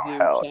the zoo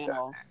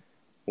channel.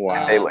 Yeah.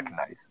 Wow, they look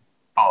nice as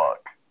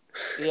fuck.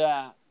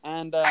 Yeah,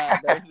 and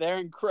they're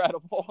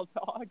incredible,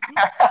 dog.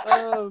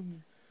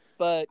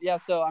 But yeah,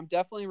 so I'm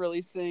definitely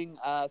releasing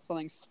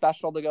something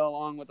special to go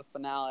along with the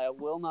finale. I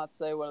will not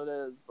say what it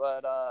is,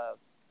 but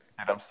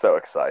dude, I'm so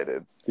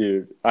excited.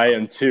 Dude, I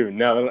am too.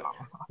 Now,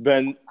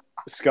 Ben,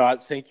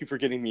 Scott, thank you for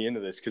getting me into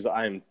this because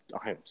I am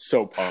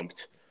so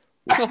pumped.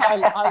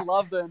 I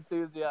love the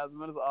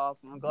enthusiasm. It is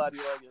awesome. I'm glad you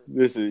like it.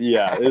 This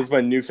is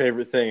my new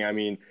favorite thing. I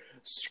mean,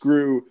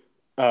 screw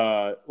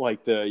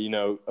like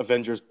the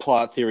Avengers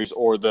plot theories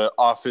or the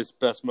Office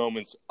best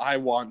moments. I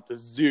want the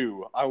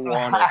zoo. I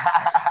want it.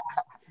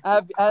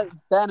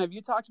 Ben, have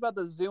you talked about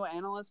the zoo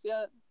analyst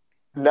yet?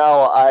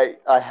 No, I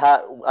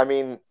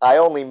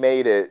only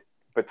made it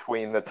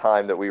between the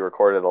time that we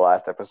recorded the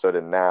last episode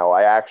and now.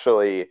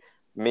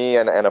 Me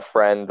and a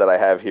friend that I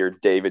have here,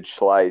 David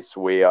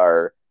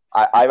Schleiss,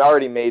 I've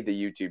already made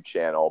the YouTube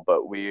channel,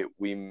 but we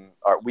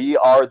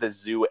are the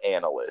zoo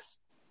analysts,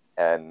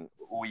 and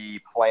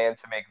we plan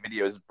to make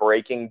videos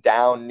breaking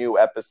down new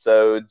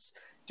episodes,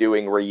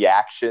 doing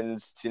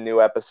reactions to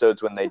new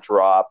episodes when they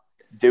drop,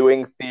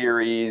 doing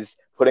theories,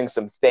 putting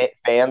some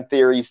fan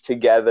theories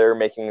together,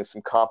 making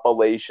some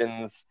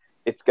compilations.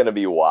 It's going to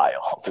be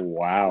wild.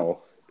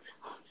 Wow.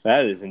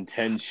 That is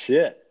intense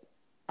shit.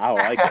 I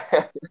like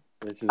it.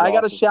 I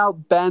got to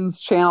shout Ben's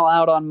channel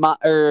out on my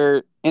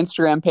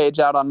Instagram page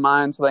out on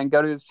mine so they can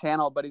go to his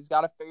channel, but he's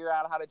got to figure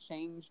out how to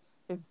change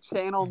his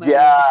channel name.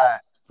 Yeah,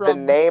 the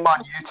name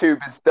on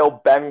YouTube is still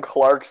Ben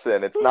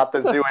Clarkson. It's not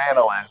the zoo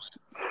analyst.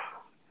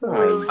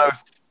 It's so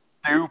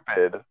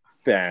stupid.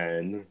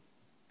 Ben.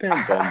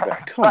 Come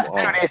on.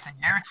 Dude, it's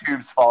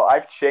YouTube's fault.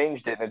 I've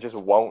changed it and it just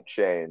won't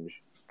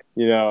change.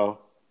 Yeah,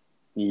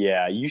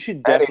 you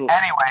should definitely.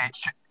 Anyway,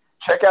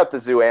 check out the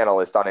zoo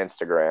analyst on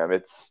Instagram.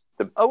 It's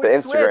the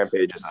Instagram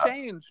page is up.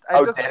 Changed.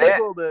 I just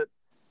Googled it.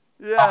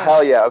 Yeah. Oh,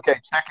 hell yeah. Okay,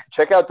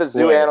 check out the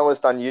zoo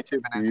analyst on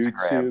YouTube and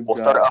Instagram. We'll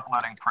start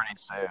uploading pretty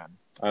soon.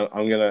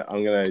 I'm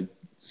gonna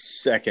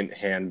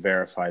secondhand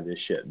verify this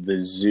shit. The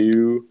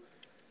zoo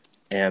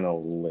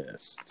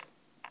analyst,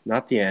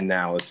 not the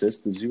analysis.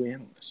 The zoo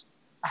analyst.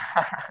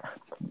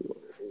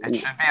 It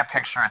should be a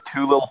picture of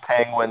 2 little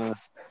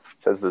penguins.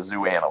 It says the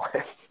zoo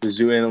analyst. The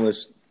zoo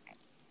analyst,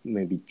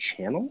 maybe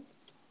channel.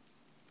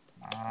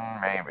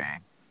 Maybe.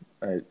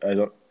 I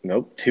don't.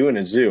 Nope. 2 in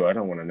a zoo. I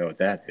don't want to know what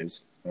that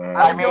is.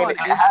 I mean, on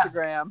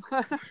Instagram.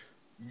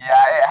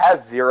 It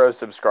has 0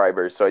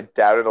 subscribers, so I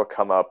doubt it'll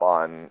come up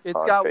on. It's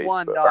got Facebook.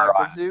 1 dog.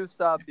 The zoo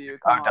subbed you.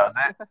 Does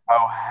it?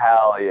 Oh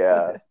hell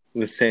yeah!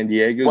 The San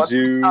Diego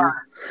Zoo.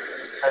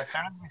 As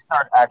soon as we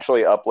start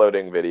actually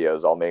uploading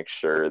videos, I'll make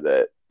sure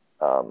that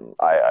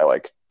I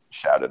like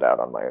shout it out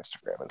on my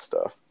Instagram and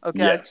stuff. Okay,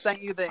 yes. I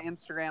sent you the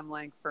Instagram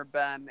link for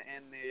Ben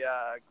in the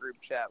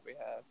group chat we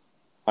have.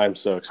 I'm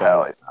so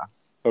excited.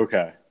 Yeah.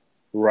 Okay,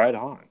 right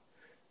on.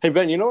 Hey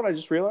Ben, you know what I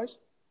just realized?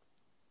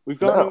 We've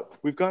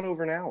gone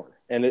over an hour,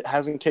 and it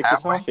hasn't kicked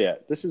us off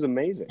yet. This is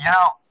amazing. You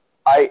know,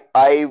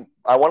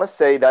 I want to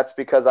say that's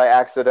because I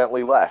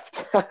accidentally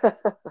left. Well,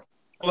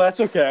 that's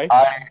okay.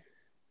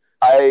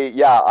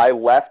 I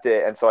left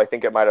it, and so I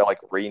think it might have like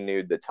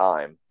renewed the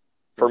time.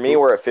 For me,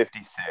 we're at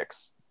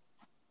 56.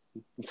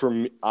 For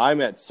me,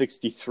 I'm at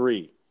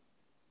 63.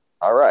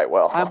 All right,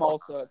 well, I'm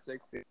also at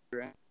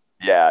 63.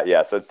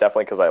 Yeah. So it's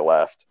definitely because I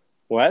left.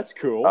 Well, that's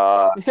cool.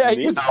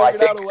 You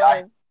figured out a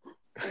way.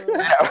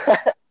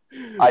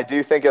 I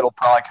do think it'll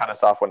probably cut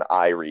us off when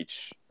I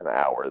reach an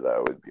hour,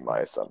 though, would be my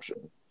assumption.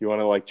 You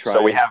want to try?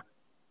 So we have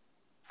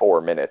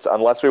 4 minutes,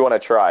 unless we want to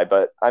try.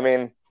 But I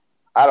mean,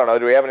 I don't know.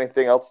 Do we have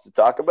anything else to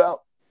talk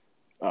about?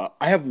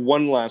 I have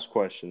one last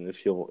question,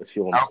 if you'll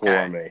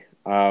implore me.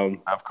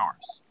 Of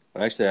course.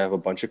 Actually, I have a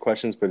bunch of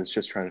questions, but it's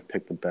just trying to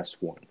pick the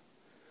best one.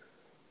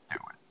 Do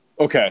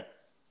it. Okay.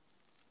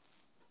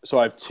 So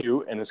I have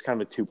 2, and it's kind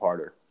of a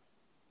 2-parter.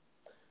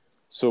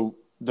 So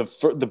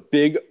the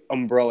big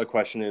umbrella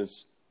question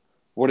is,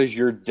 what is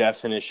your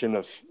definition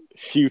of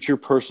future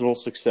personal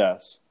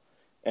success?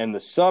 And the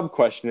sub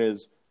question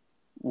is,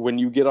 when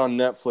you get on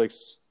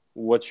Netflix,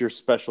 what's your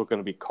special going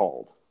to be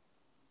called?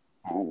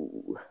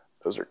 Ooh,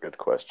 those are good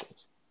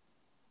questions.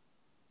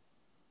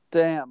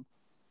 Damn.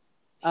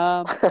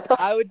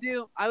 I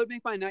would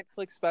make my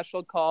Netflix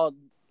special called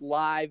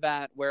Live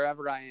at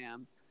Wherever I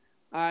Am.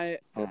 I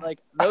like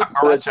those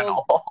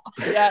specials.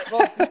 Yeah,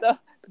 well,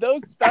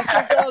 Those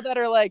specials though that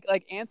are like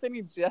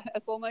Anthony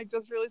Jeselnik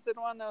just released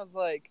one that was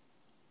like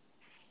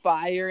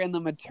fire in the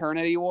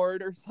maternity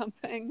ward or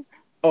something.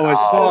 Oh, I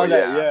saw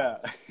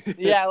that. Yeah.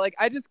 Yeah, like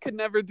I just could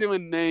never do a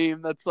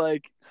name that's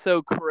like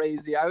so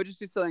crazy. I would just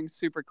do something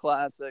super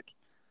classic.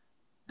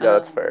 Yeah,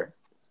 that's fair.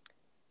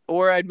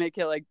 Or I'd make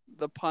it like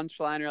the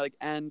punchline or like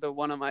end of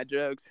one of my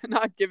jokes,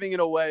 not giving it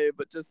away,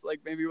 but just like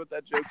maybe what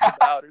that joke's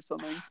about or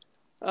something.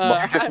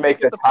 Just make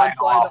the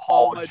title a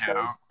whole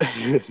joke.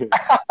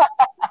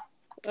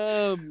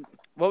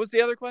 What was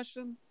the other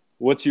question?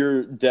 What's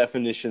your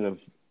definition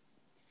of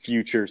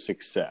future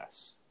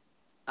success?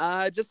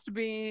 Just to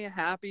be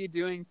happy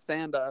doing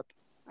stand-up.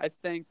 I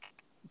think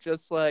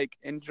just like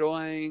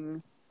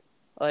enjoying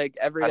like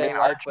everyday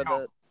life with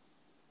it.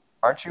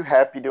 Aren't you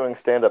happy doing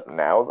stand-up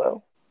now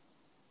though?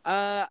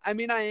 I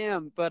mean I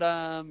am, but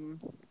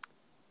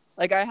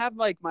like I have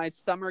like my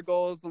summer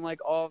goals and like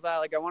all of that.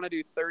 Like I want to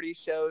do 30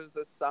 shows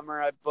this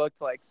summer. I've booked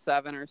like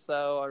 7 or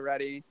so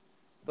already.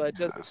 But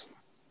just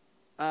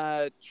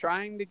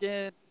trying to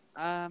get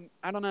I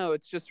don't know,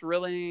 it's just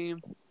really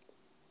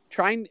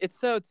it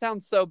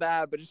sounds so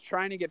bad, but just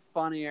trying to get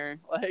funnier.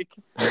 Like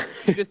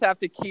you just have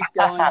to keep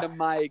going to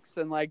mics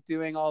and like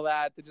doing all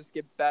that to just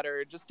get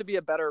better, just to be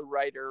a better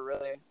writer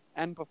really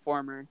and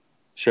performer.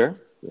 Sure.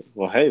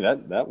 Well, hey,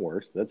 that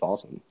works. That's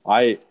awesome.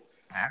 I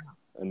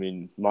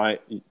mean,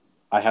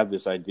 I have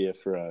this idea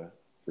for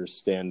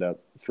stand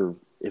up for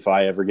if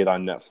I ever get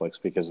on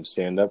Netflix because of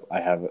stand up. I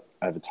have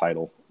a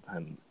title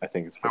and I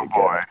think it's pretty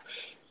good.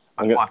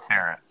 Let's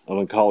hear it. I'm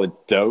gonna call it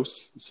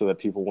Dose so that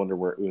people wonder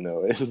where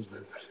Uno is.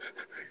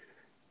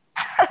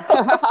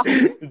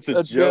 It's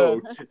a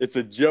joke. Good. It's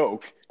a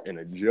joke and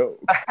a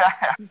joke.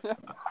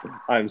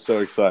 I'm so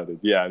excited.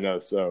 Yeah, no.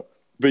 So,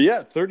 but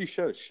yeah, 30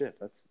 shows. Shit,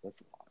 that's a lot.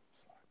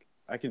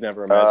 I could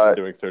never imagine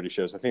doing 30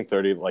 shows. I think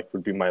 30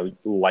 would be my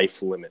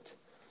life limit.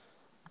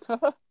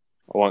 I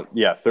want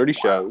 30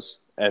 shows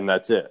and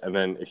that's it. And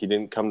then if you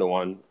didn't come to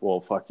one,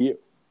 well, fuck you.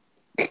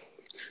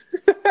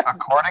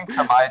 According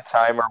to my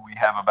timer, we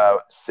have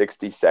about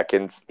 60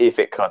 seconds if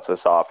it cuts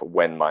us off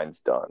when mine's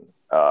done.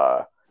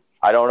 I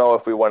don't know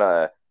if we want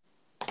to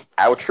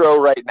outro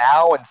right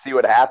now and see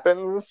what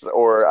happens,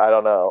 or I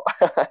don't know.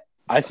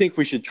 I think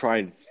we should try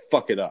and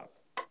fuck it up.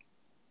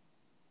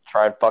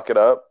 Try and fuck it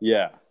up?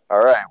 Yeah.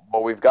 All right.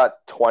 Well, we've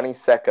got 20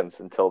 seconds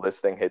until this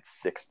thing hits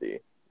 60.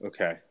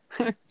 Okay.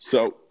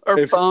 So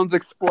our phones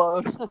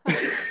explode.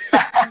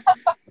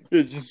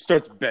 It just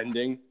starts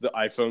bending. The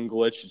iPhone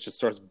glitch. It just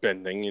starts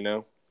bending, you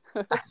know?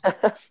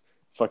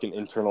 Fucking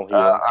internal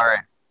healing. All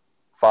right.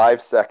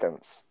 5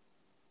 seconds.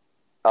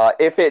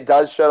 If it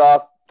does shut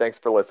off, thanks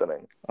for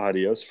listening.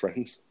 Adios,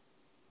 friends.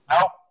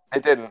 Nope,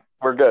 it didn't.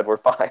 We're good. We're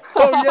fine.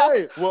 Oh,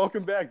 yay.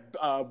 Welcome back.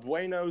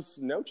 Buenos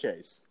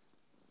noches.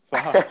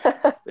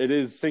 It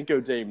is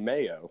Cinco de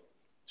Mayo.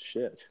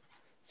 Shit.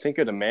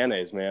 Cinco de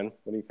mayonnaise, man.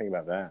 What do you think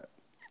about that?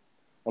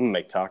 I'm going to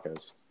make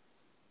tacos.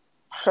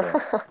 Sure.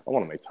 I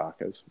want to make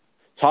tacos.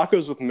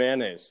 Tacos with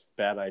mayonnaise.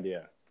 Bad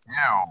idea.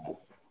 Ew.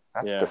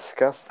 That's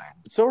disgusting.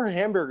 But so are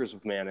hamburgers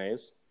with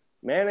mayonnaise.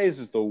 Mayonnaise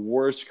is the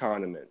worst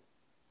condiment.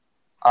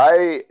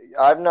 I'm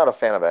not a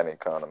fan of any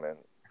condiment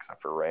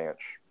except for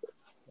ranch.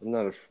 I'm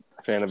not a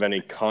fan of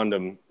any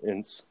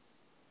condiments.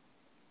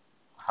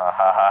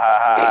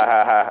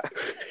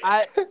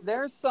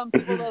 There's some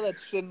people though that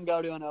shouldn't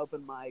go to an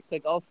open mic.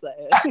 Like I'll say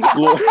it.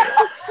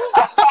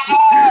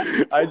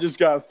 I just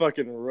got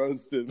fucking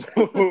roasted.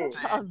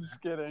 I'm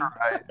just kidding.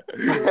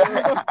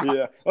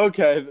 Yeah.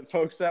 Okay,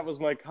 folks, that was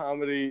my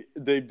comedy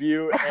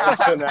debut and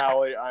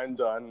finale. I'm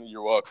done.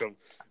 You're welcome.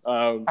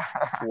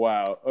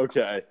 Wow.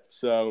 Okay.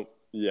 So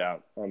yeah,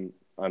 I'm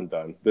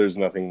done. There's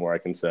nothing more I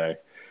can say.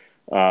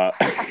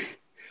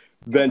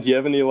 Ben, do you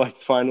have any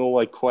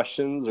final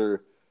questions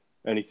or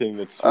anything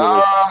that's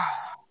really...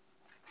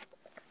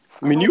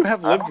 I mean, you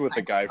have lived with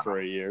the guy for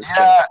a year.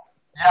 Yeah,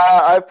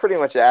 I pretty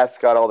much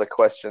got all the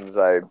questions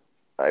I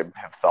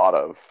have thought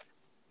of.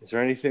 Is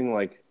there anything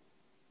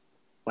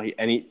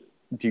any...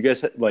 Do you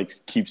guys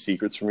keep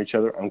secrets from each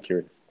other? I'm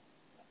curious.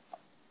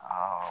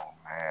 Oh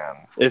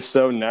man. If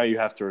so, now you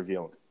have to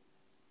reveal them.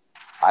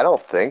 I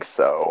don't think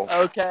so.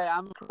 Okay,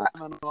 I'm a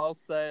criminal. I'll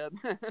say it.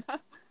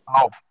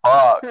 Oh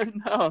fuck.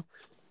 No.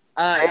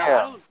 No, I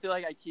don't feel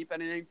like I keep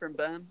anything from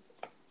Ben.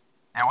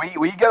 Yeah,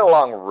 we get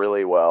along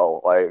really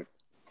well.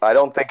 I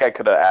don't think I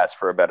could have asked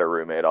for a better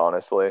roommate,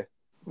 honestly.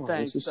 Oh,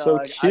 thanks, this is so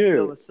cute. I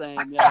feel the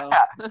same, yo.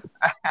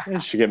 They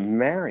should get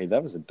married.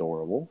 That was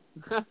adorable.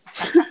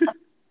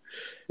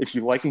 If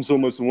you like him so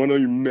much, why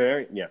don't you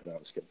marry? Yeah, that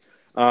was good.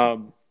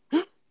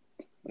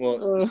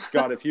 Well,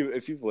 Scott, if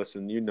you've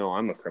listened, you know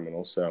I'm a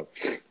criminal, so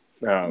he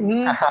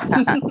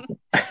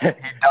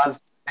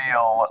does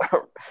steal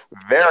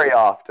very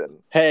often.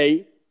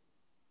 Hey,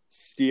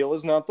 steal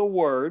is not the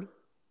word.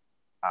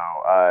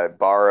 Oh,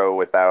 borrow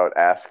without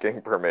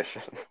asking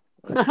permission.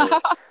 I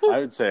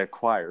would say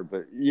acquire,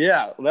 but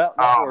yeah, that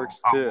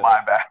works too. Oh,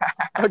 my bad.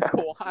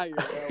 Acquire, I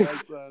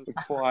like that.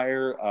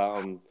 Acquire,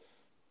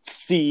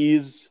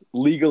 seize,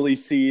 legally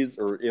seize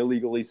or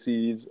illegally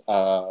seize.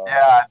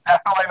 Yeah,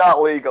 definitely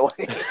not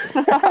legally.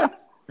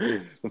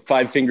 The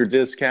 5-finger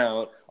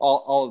discount.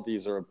 All of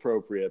these are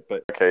appropriate,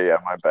 but okay, yeah,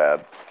 my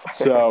bad.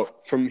 So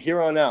from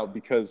here on out,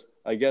 because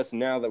I guess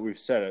now that we've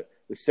said it,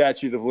 the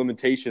statute of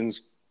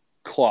limitations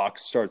clock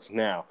starts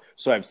now.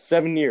 So I have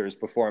 7 years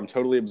before I'm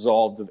totally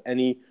absolved of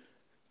any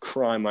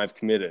crime I've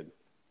committed.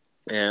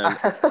 And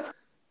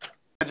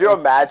could you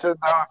imagine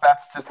though if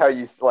that's just how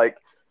you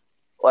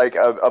like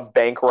a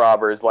bank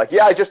robber is like,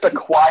 yeah, I just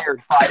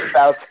acquired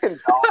 $5,000.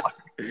 What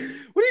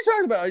are you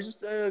talking about? I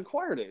just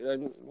acquired it.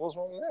 What's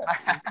wrong with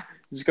that?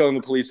 Just go in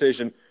the police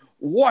station.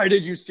 Why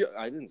did you steal?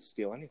 I didn't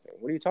steal anything.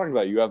 What are you talking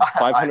about? You have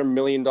 $500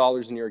 million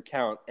in your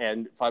account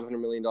and $500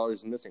 million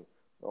is missing.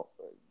 Well,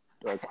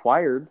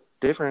 acquired,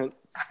 different,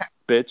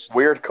 bitch.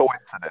 Weird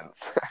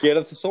coincidence. Get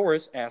a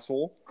thesaurus,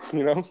 asshole.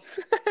 You know?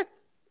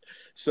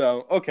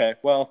 So, okay,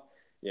 well,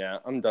 yeah,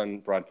 I'm done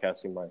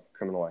broadcasting my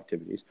criminal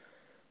activities.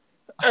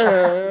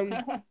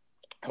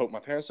 Hope my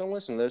parents don't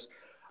listen to this.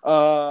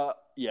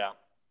 Yeah.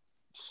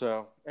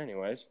 So,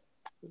 anyways.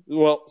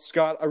 Well,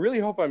 Scott, I really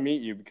hope I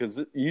meet you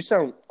because you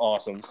sound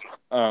awesome.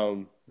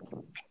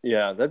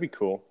 Yeah, that'd be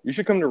cool. You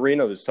should come to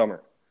Reno this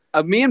summer.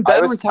 Me and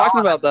Ben were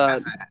talking about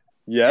that.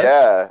 Yes?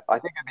 Yeah, I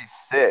think it'd be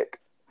sick.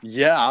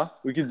 Yeah,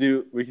 we could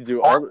do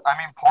all. I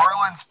mean,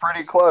 Portland's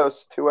pretty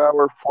close,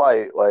 2-hour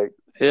flight. Like,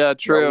 yeah,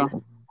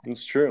 true.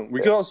 It's true. We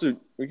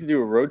could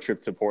do a road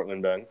trip to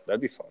Portland, Ben.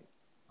 That'd be fun.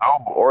 Oh,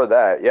 or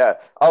that, yeah.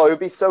 Oh, it would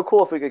be so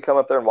cool if we could come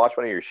up there and watch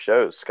one of your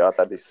shows, Scott.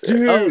 That'd be sick.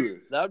 Dude, oh,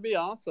 that would be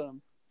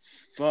awesome.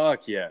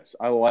 Fuck yes,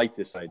 I like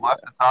this idea. We'll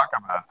have to talk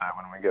about that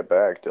when we get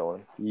back,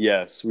 Dylan.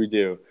 Yes, we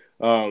do.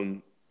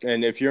 And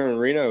if you're in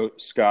Reno,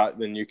 Scott,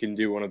 then you can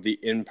do one of the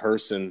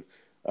in-person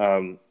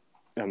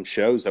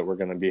shows that we're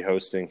going to be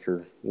hosting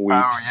for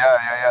weeks. Oh,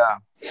 yeah.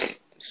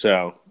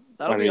 So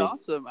that would be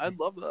awesome. I'd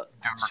love that.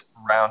 Do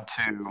round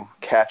 2,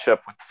 catch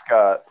up with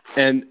Scott.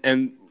 And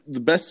the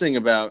best thing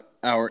about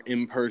our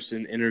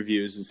in-person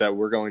interviews is that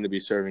we're going to be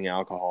serving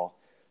alcohol.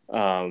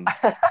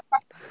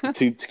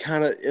 To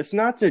kind of, it's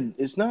not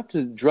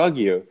to drug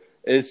you,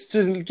 it's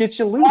to get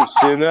you loose,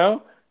 you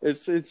know. Nobody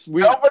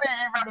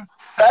even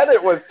said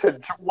it was to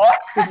what?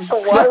 So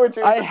why would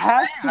you? I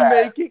have to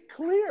make it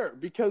clear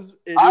because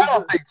I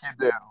don't think you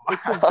do.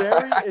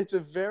 It's a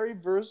very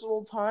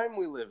versatile time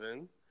we live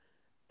in.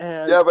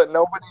 And yeah, but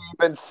nobody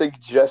even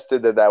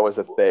suggested that was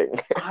a thing.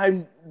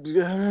 I'm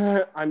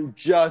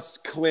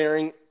just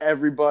clearing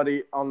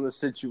everybody on the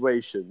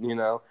situation, you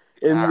know.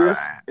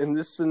 In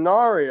this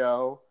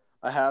scenario,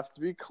 I have to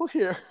be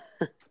clear.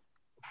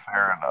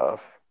 Fair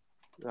enough.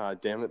 Ah,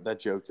 damn it, that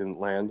joke didn't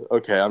land.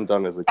 Okay, I'm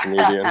done as a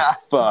comedian.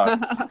 Fuck.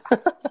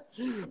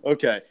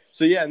 Okay,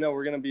 so yeah, no,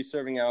 we're gonna be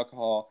serving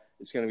alcohol.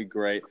 It's gonna be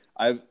great.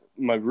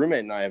 My roommate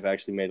and I have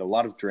actually made a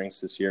lot of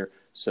drinks this year,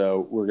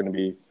 so we're gonna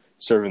be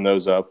serving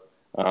those up.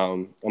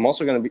 I'm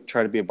also gonna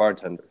try to be a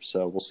bartender,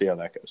 so we'll see how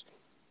that goes.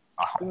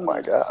 Oh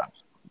my god,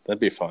 that'd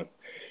be fun.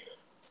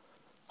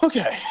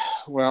 Okay,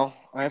 well,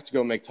 I have to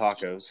go make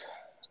tacos.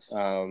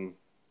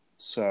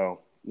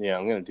 So yeah,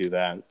 I'm gonna do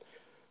that.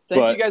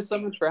 Thank you guys so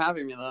much for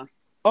having me, though.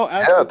 Oh,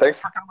 absolutely. Yeah, thanks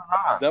for coming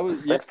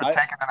on. Thanks for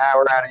taking an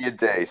hour out of your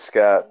day,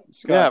 Scott.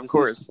 Yeah, of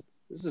course.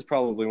 This is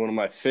probably one of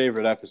my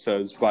favorite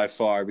episodes by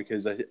far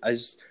because I'd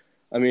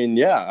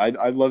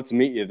love to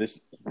meet you.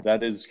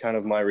 That is kind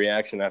of my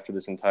reaction after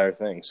this entire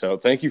thing. So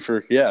thank you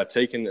for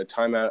taking the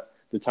time out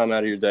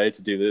of your day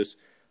to do this.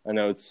 I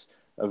know it's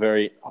a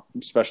very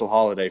special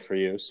holiday for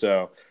you,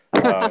 so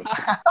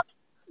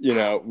you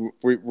know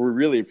we're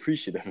really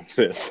appreciative of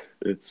this.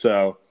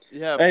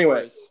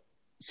 Anyway.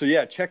 So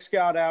yeah, check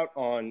Scott out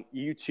on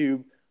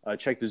YouTube.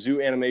 Check the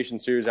Zoo animation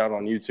series out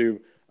on YouTube.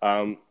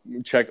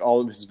 Check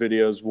all of his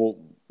videos. We'll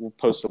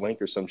post a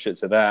link or some shit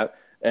to that.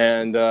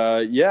 And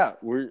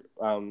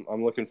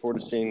I'm looking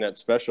forward to seeing that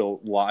special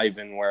live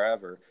and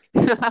wherever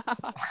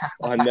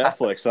on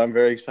Netflix. I'm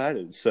very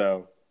excited.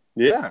 So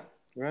yeah,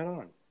 right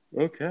on.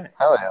 Okay.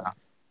 Hell yeah.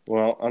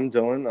 Well, I'm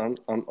Dylan.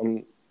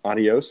 I'm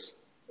adios.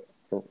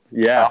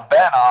 Yeah. I'm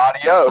Ben.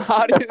 Adios.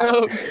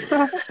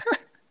 Adios.